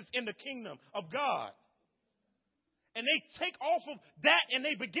Rexes in the kingdom of God. And they take off of that and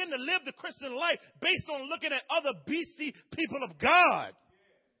they begin to live the Christian life based on looking at other beastie people of God.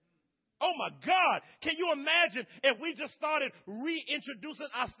 Oh my God. Can you imagine if we just started reintroducing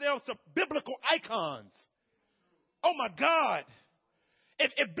ourselves to biblical icons? Oh my God.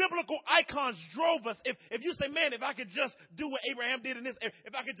 If biblical icons drove us, if you say, man, if I could just do what Abraham did in this,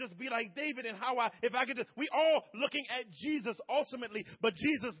 if I could just be like David and we all looking at Jesus ultimately, but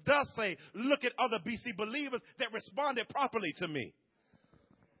Jesus does say, look at other BC believers that responded properly to me.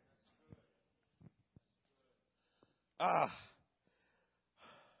 I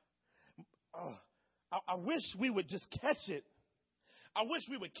wish we would just catch it. I wish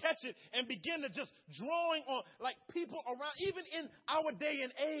we would catch it and begin to just drawing on like people around, even in our day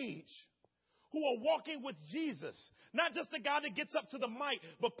and age, who are walking with Jesus. Not just the guy that gets up to the mic,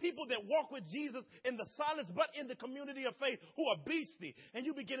 but people that walk with Jesus in the silence, but in the community of faith who are beastie. And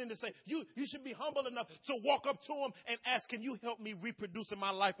you beginning to say, you should be humble enough to walk up to them and ask, can you help me reproduce in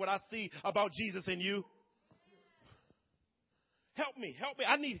my life what I see about Jesus in you? Help me.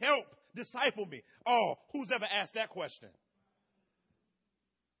 I need help. Disciple me. Oh, who's ever asked that question?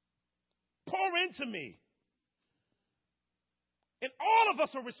 Pour into me. And all of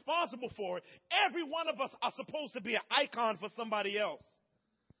us are responsible for it. Every one of us are supposed to be an icon for somebody else.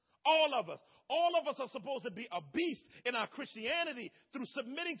 All of us. All of us are supposed to be a beast in our Christianity through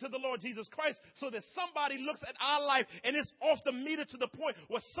submitting to the Lord Jesus Christ so that somebody looks at our life and it's off the meter to the point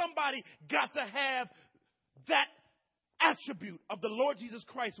where somebody got to have that attribute of the Lord Jesus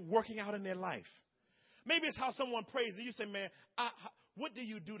Christ working out in their life. Maybe it's how someone prays and you say, man, what do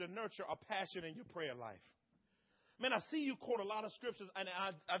you do to nurture a passion in your prayer life? Man, I see you quote a lot of scriptures, and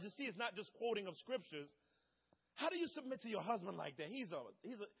I just see it's not just quoting of scriptures. How do you submit to your husband like that?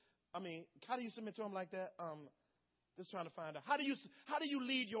 How do you submit to him like that? Just trying to find out. How do you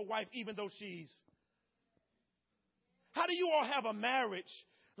lead your wife even though how do you all have a marriage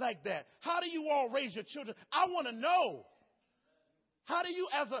like that? How do you all raise your children? I want to know. How do you,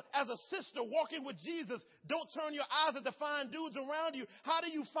 as a sister walking with Jesus, don't turn your eyes at the fine dudes around you? How do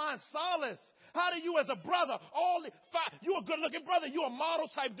you find solace? How do you, as a brother, you're a good-looking brother, you're a model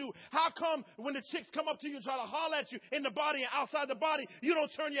type dude. How come when the chicks come up to you and try to holler at you in the body and outside the body, you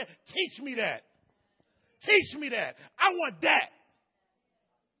don't turn your, teach me that. Teach me that. I want that.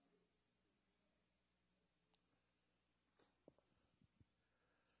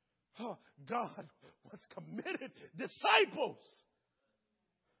 Oh, God wants committed disciples.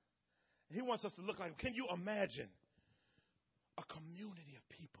 He wants us to look like, can you imagine a community of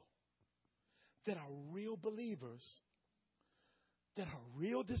people that are real believers, that are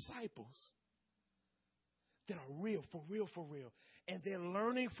real disciples, that are real, for real, and they're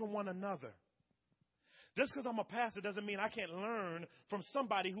learning from one another. Just because I'm a pastor doesn't mean I can't learn from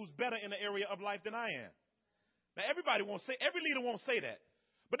somebody who's better in the area of life than I am. Now, every leader won't say that.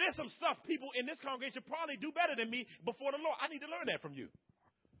 But there's some stuff people in this congregation probably do better than me before the Lord. I need to learn that from you.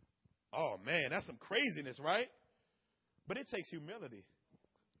 Oh, man, that's some craziness, right? But it takes humility.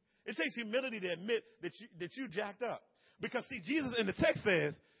 It takes humility to admit that you jacked up. Because, see, Jesus in the text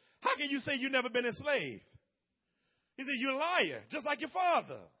says, How can you say you've never been enslaved? He said, you're a liar, just like your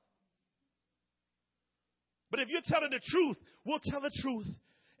father. But if you're telling the truth, we'll tell the truth.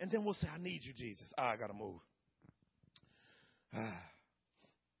 And then we'll say, I need you, Jesus. I got to move.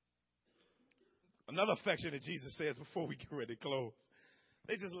 Another affection that Jesus says before we get ready to close.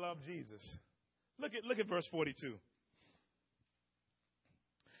 They just love Jesus. Look at verse 42.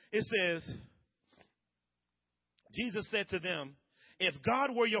 It says, Jesus said to them, if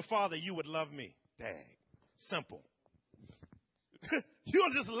God were your father, you would love me. Dang. Simple.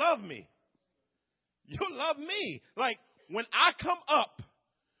 You'll just love me. You'll love me. Like, when I come up,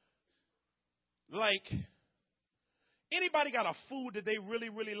 like, anybody got a food that they really,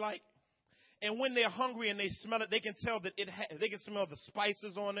 really like? And when they're hungry and they smell it, they can tell that they can smell the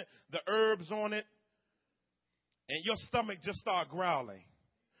spices on it, the herbs on it, and your stomach just start growling.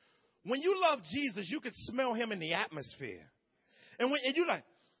 When you love Jesus, you can smell him in the atmosphere. And you're like,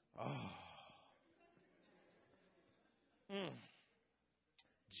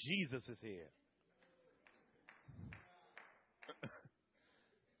 Jesus is here.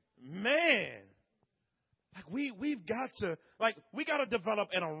 Man, like we've got to, we got to develop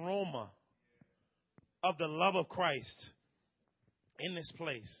an aroma of the love of Christ in this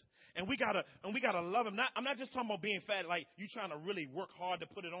place. And we gotta love him. I'm not just talking about being fat, like you trying to really work hard to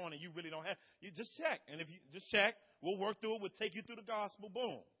put it on and you really don't have. You just check. And if you just check, we'll work through it. We'll take you through the gospel.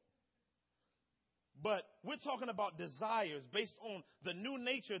 Boom. But we're talking about desires based on the new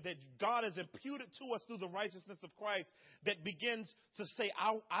nature that God has imputed to us through the righteousness of Christ that begins to say,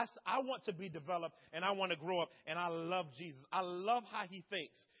 I want to be developed and I want to grow up and I love Jesus. I love how he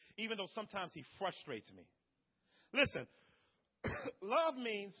thinks, even though sometimes he frustrates me. Listen, love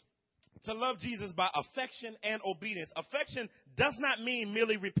means to love Jesus by affection and obedience. Affection does not mean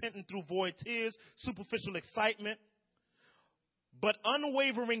merely repenting through void tears, superficial excitement, but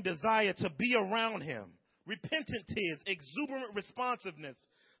unwavering desire to be around him. Repentant tears, exuberant responsiveness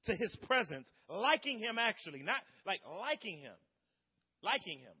to his presence, liking him actually, not like liking him.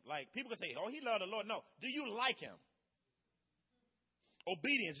 Liking him. Like people can say, oh, he loved the Lord. No. Do you like him?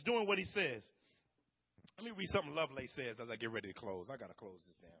 Obedience, doing what he says. Let me read something Lovelace says as I get ready to close. I got to close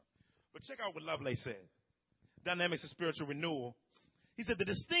this down. But check out what Lovelace says. Dynamics of Spiritual Renewal. He said, the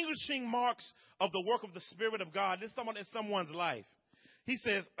distinguishing marks of the work of the Spirit of God, this is someone in someone's life. He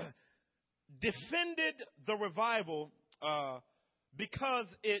says, defended the revival because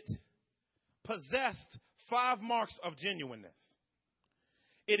it possessed 5 marks of genuineness.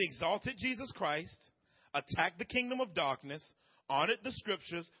 It exalted Jesus Christ, attacked the kingdom of darkness, honored the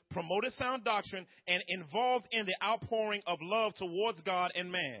scriptures, promoted sound doctrine, and involved in the outpouring of love towards God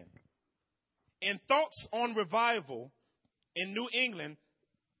and man. In Thoughts on Revival in New England,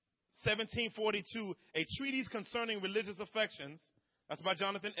 1742, a treatise concerning religious affections, that's by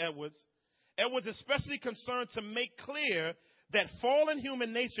Jonathan Edwards. Edwards especially concerned to make clear that fallen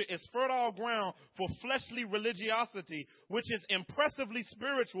human nature is fertile ground for fleshly religiosity, which is impressively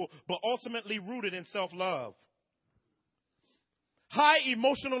spiritual, but ultimately rooted in self-love. High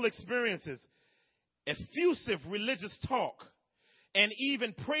emotional experiences, effusive religious talk, and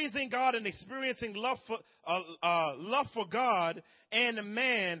even praising God and experiencing love for God and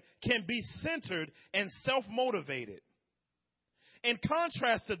man can be centered and self-motivated. In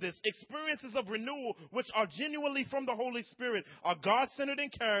contrast to this, experiences of renewal, which are genuinely from the Holy Spirit, are God-centered in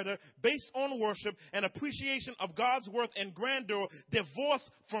character, based on worship and appreciation of God's worth and grandeur, divorced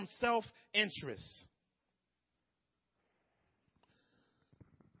from self-interest.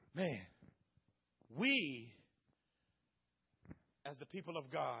 Man, we, as the people of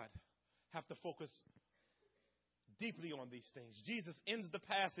God, have to focus deeply on these things. Jesus ends the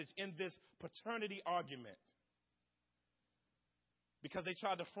passage in this paternity argument because they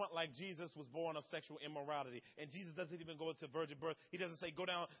tried to front like Jesus was born of sexual immorality. And Jesus doesn't even go into virgin birth. He doesn't say, go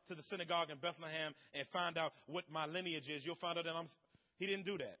down to the synagogue in Bethlehem and find out what my lineage is. You'll find out that He didn't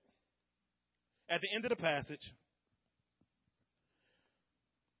do that. At the end of the passage,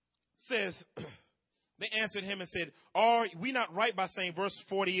 says, they answered him and said, are we not right by saying, verse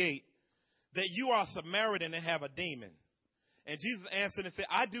 48, that you are Samaritan and have a demon? And Jesus answered and said,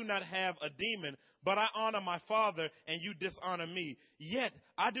 I do not have a demon, but I honor my Father, and you dishonor me. Yet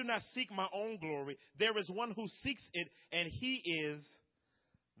I do not seek my own glory. There is one who seeks it, and he is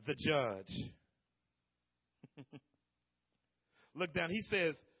the judge. Look down. He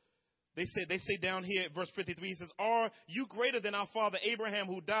says, they say down here at verse 53, he says, are you greater than our father Abraham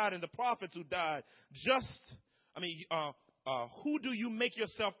who died and the prophets who died? Who do you make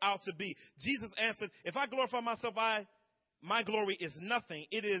yourself out to be? Jesus answered, if I glorify myself, my glory is nothing.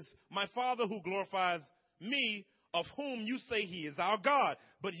 It is my Father who glorifies me, of whom you say he is our God.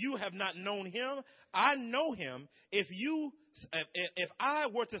 but you have not known him. I know him. If I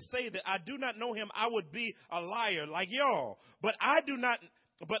were to say that I do not know him, I would be a liar like y'all. But I do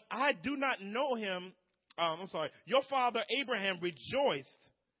not know him. Your father Abraham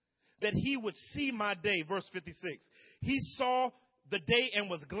rejoiced that he would see my day. Verse 56. He saw the day and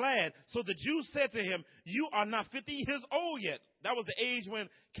was glad. So the Jews said to him, you are not 50 years old yet. That was the age when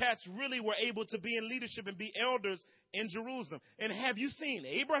cats really were able to be in leadership and be elders in Jerusalem. And have you seen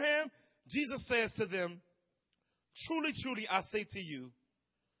Abraham? Jesus says to them, truly, truly, I say to you,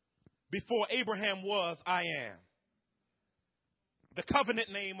 before Abraham was, I am. The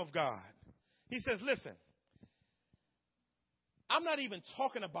covenant name of God. He says, listen, I'm not even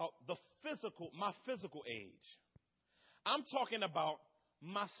talking about my physical age. I'm talking about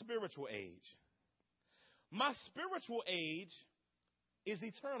my spiritual age. My spiritual age is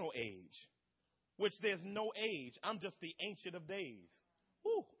eternal age, which there's no age. I'm just the Ancient of Days.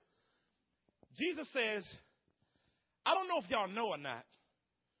 Woo. Jesus says, I don't know if y'all know or not,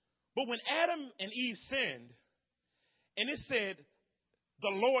 but when Adam and Eve sinned, and it said, the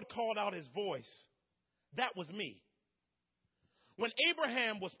Lord called out his voice, that was me. When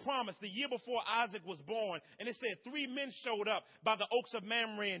Abraham was promised the year before Isaac was born, and it said 3 men showed up by the oaks of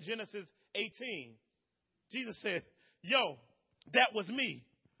Mamre in Genesis 18, Jesus said, yo, that was me.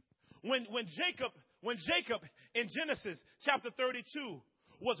 When Jacob in Genesis chapter 32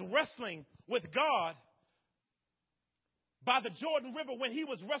 was wrestling with God by the Jordan River, when he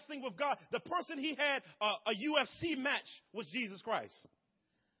was wrestling with God, the person he had a UFC match was Jesus Christ.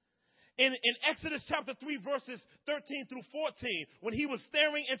 In Exodus chapter 3, verses 13 through 14, when he was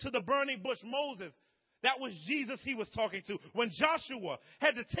staring into the burning bush, Moses, that was Jesus he was talking to. When Joshua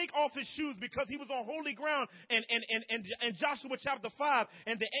had to take off his shoes because he was on holy ground, and Joshua chapter 5,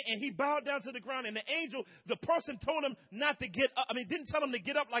 and he bowed down to the ground, and the person told him not to get up. Didn't tell him to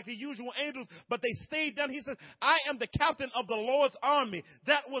get up like the usual angels, but they stayed down. He said, I am the captain of the Lord's army.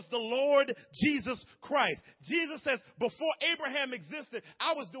 That was the Lord Jesus Christ. Jesus says, before Abraham existed,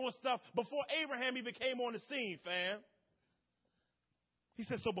 I was doing stuff before Abraham even came on the scene, fam. He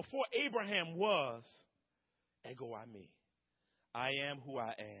said, so before Abraham was, ego I me. I am who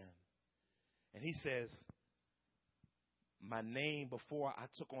I am. And he says, my name before I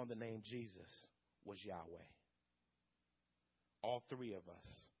took on the name Jesus was Yahweh. All 3 of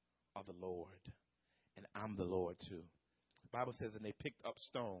us are the Lord. And I'm the Lord too. The Bible says, and they picked up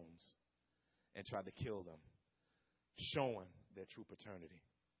stones and tried to kill them, showing their true paternity.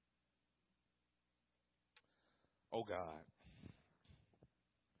 Oh God.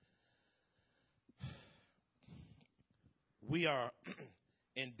 We are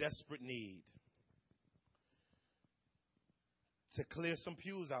in desperate need to clear some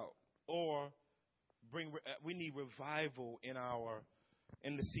pews out, or we need revival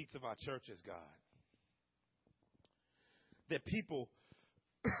in the seats of our churches, God. That people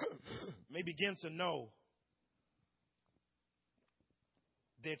may begin to know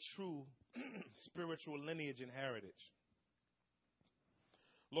their true spiritual lineage and heritage.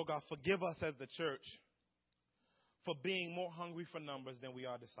 Lord God, forgive us as the church for being more hungry for numbers than we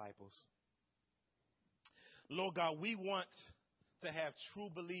are disciples. Lord God, we want to have true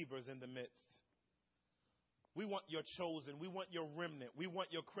believers in the midst. We want your chosen. We want your remnant. We want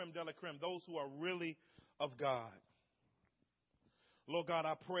your creme de la creme, those who are really of God. Lord God,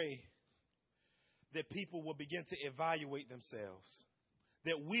 I pray that people will begin to evaluate themselves,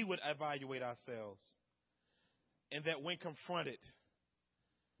 that we would evaluate ourselves, and that when confronted,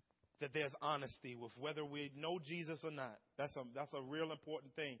 that there's honesty with whether we know Jesus or not. That's a real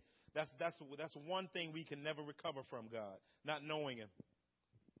important thing. That's one thing we can never recover from, God, not knowing him.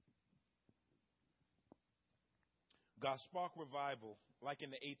 God, spark revival like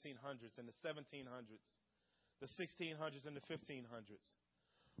in the 1800s and the 1700s, the 1600s and the 1500s,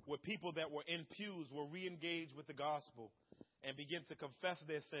 where people that were in pews will re-engage with the gospel and begin to confess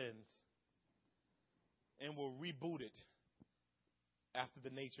their sins and will reboot it after the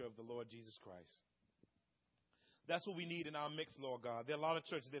nature of the Lord Jesus Christ. That's what we need in our mix, Lord God. There are a lot of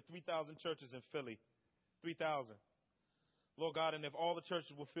churches. There are 3,000 churches in Philly. 3,000. Lord God, and if all the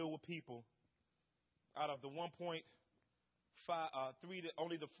churches were filled with people, out of the 1.5,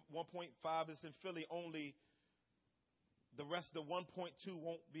 only the 1.5 is in Philly, only the rest of the 1.2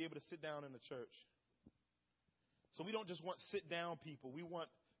 won't be able to sit down in the church. So we don't just want sit-down people. We want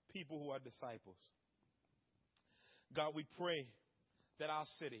people who are disciples. God, we pray that our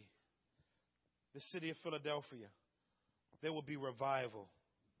city, the city of Philadelphia, there will be revival.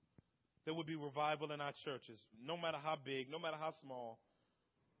 There will be revival in our churches, no matter how big, no matter how small.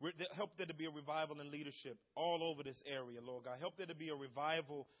 Help there to be a revival in leadership all over this area, Lord God. Help there to be a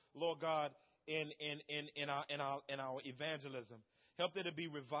revival, Lord God, in our evangelism. Help there to be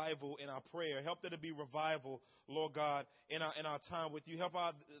revival in our prayer. Help there to be revival, Lord God, in our time with you. Help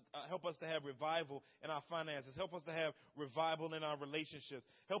us to have revival in our finances. Help us to have revival in our relationships.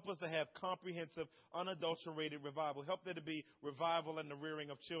 Help us to have comprehensive, unadulterated revival. Help there to be revival in the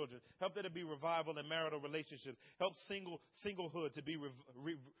rearing of children. Help there to be revival in marital relationships. Help singlehood to be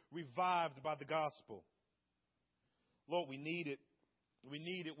revived by the gospel. Lord, we need it. We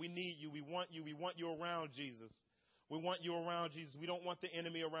need it. We need you. We want you. We want you around, Jesus. We want you around, Jesus. We don't want the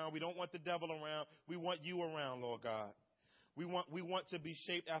enemy around. We don't want the devil around. We want you around, Lord God. We want to be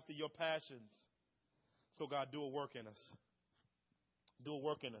shaped after your passions. So, God, do a work in us. Do a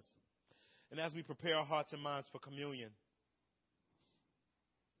work in us. And as we prepare our hearts and minds for communion,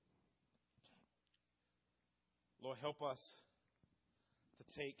 Lord, help us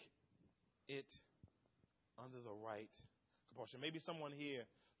to take it under the right proportion. Maybe someone here,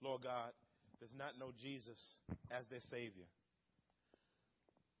 Lord God, does not know Jesus as their Savior.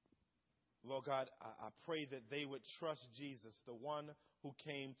 Lord God, I pray that they would trust Jesus, the one who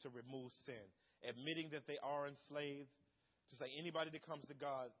came to remove sin, admitting that they are enslaved. Just like anybody that comes to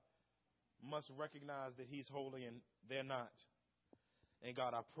God must recognize that he's holy and they're not. And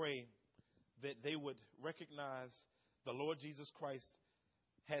God, I pray that they would recognize the Lord Jesus Christ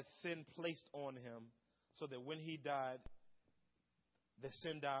had sin placed on him so that when he died, the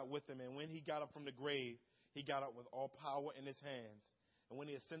sin died with him. And when he got up from the grave, he got up with all power in his hands. And when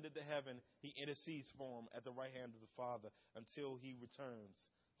he ascended to heaven, he intercedes for them at the right hand of the Father until he returns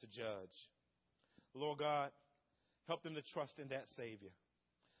to judge. Lord God, help them to trust in that Savior.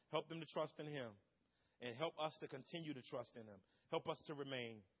 Help them to trust in him. And help us to continue to trust in him. Help us to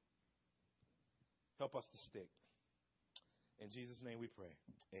remain. Help us to stick. In Jesus' name we pray.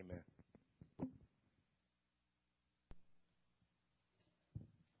 Amen.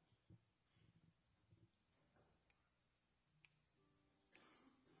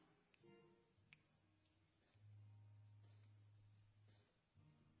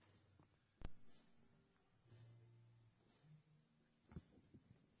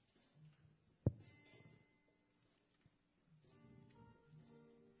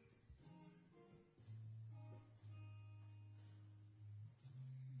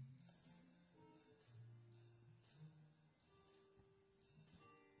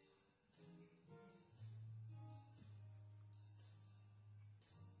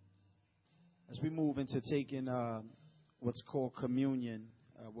 As we move into taking what's called communion,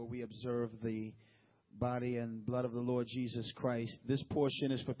 where we observe the body and blood of the Lord Jesus Christ, this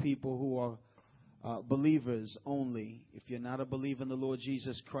portion is for people who are believers only. If you're not a believer in the Lord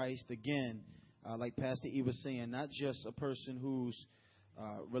Jesus Christ, again, like Pastor E was saying, not just a person who's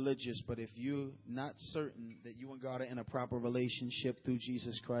religious, but if you're not certain that you and God are in a proper relationship through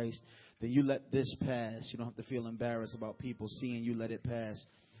Jesus Christ, then you let this pass. You don't have to feel embarrassed about people seeing you let it pass.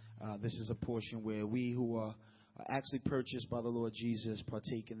 This is a portion where we who are actually purchased by the Lord Jesus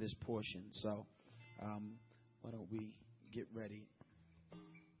partake in this portion. So why don't we get ready?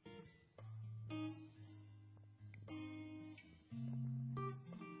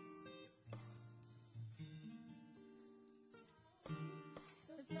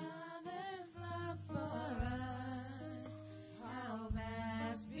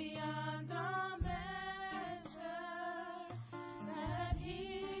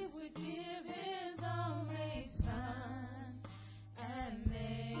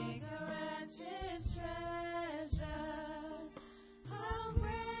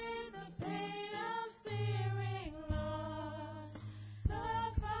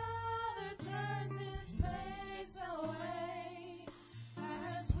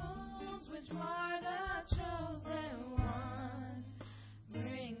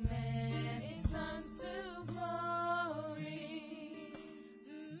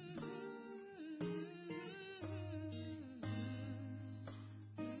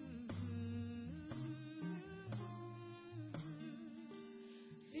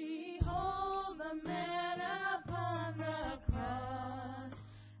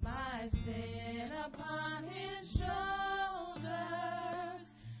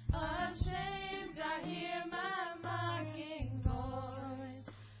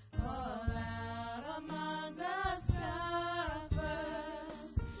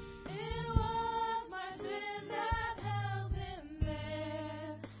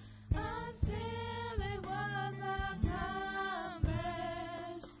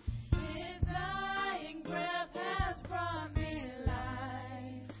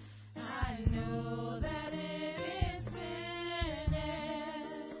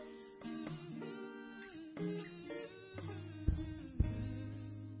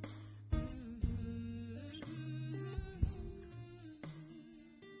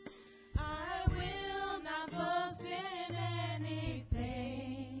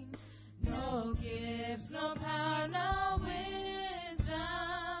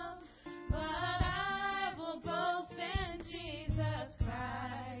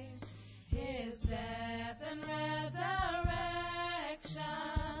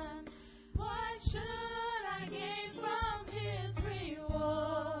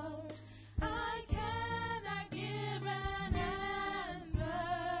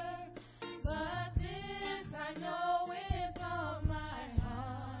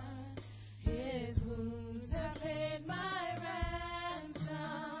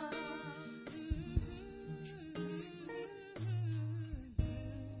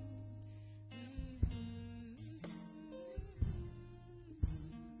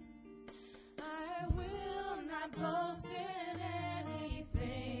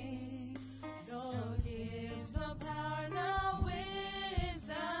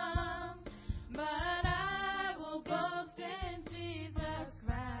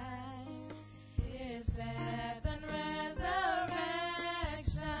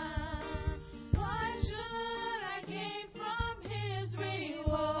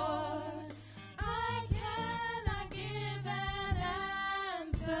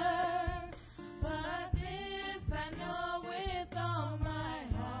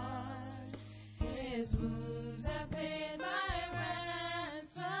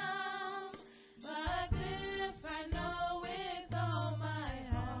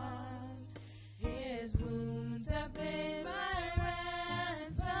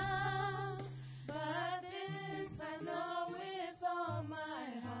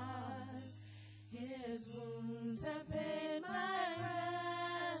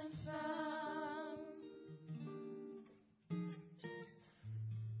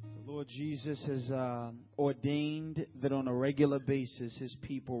 Lord Jesus has ordained that on a regular basis his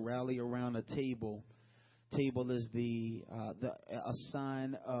people rally around a table. Table is a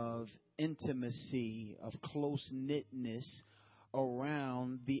sign of intimacy, of close-knitness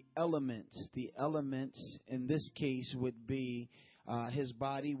around the elements. The elements in this case would be his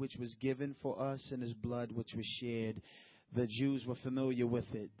body, which was given for us, and his blood, which was shed. The Jews were familiar with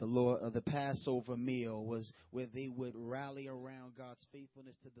it. The Passover meal was where they would rally around God's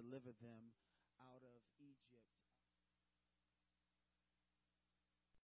faithfulness to deliver them out of Egypt.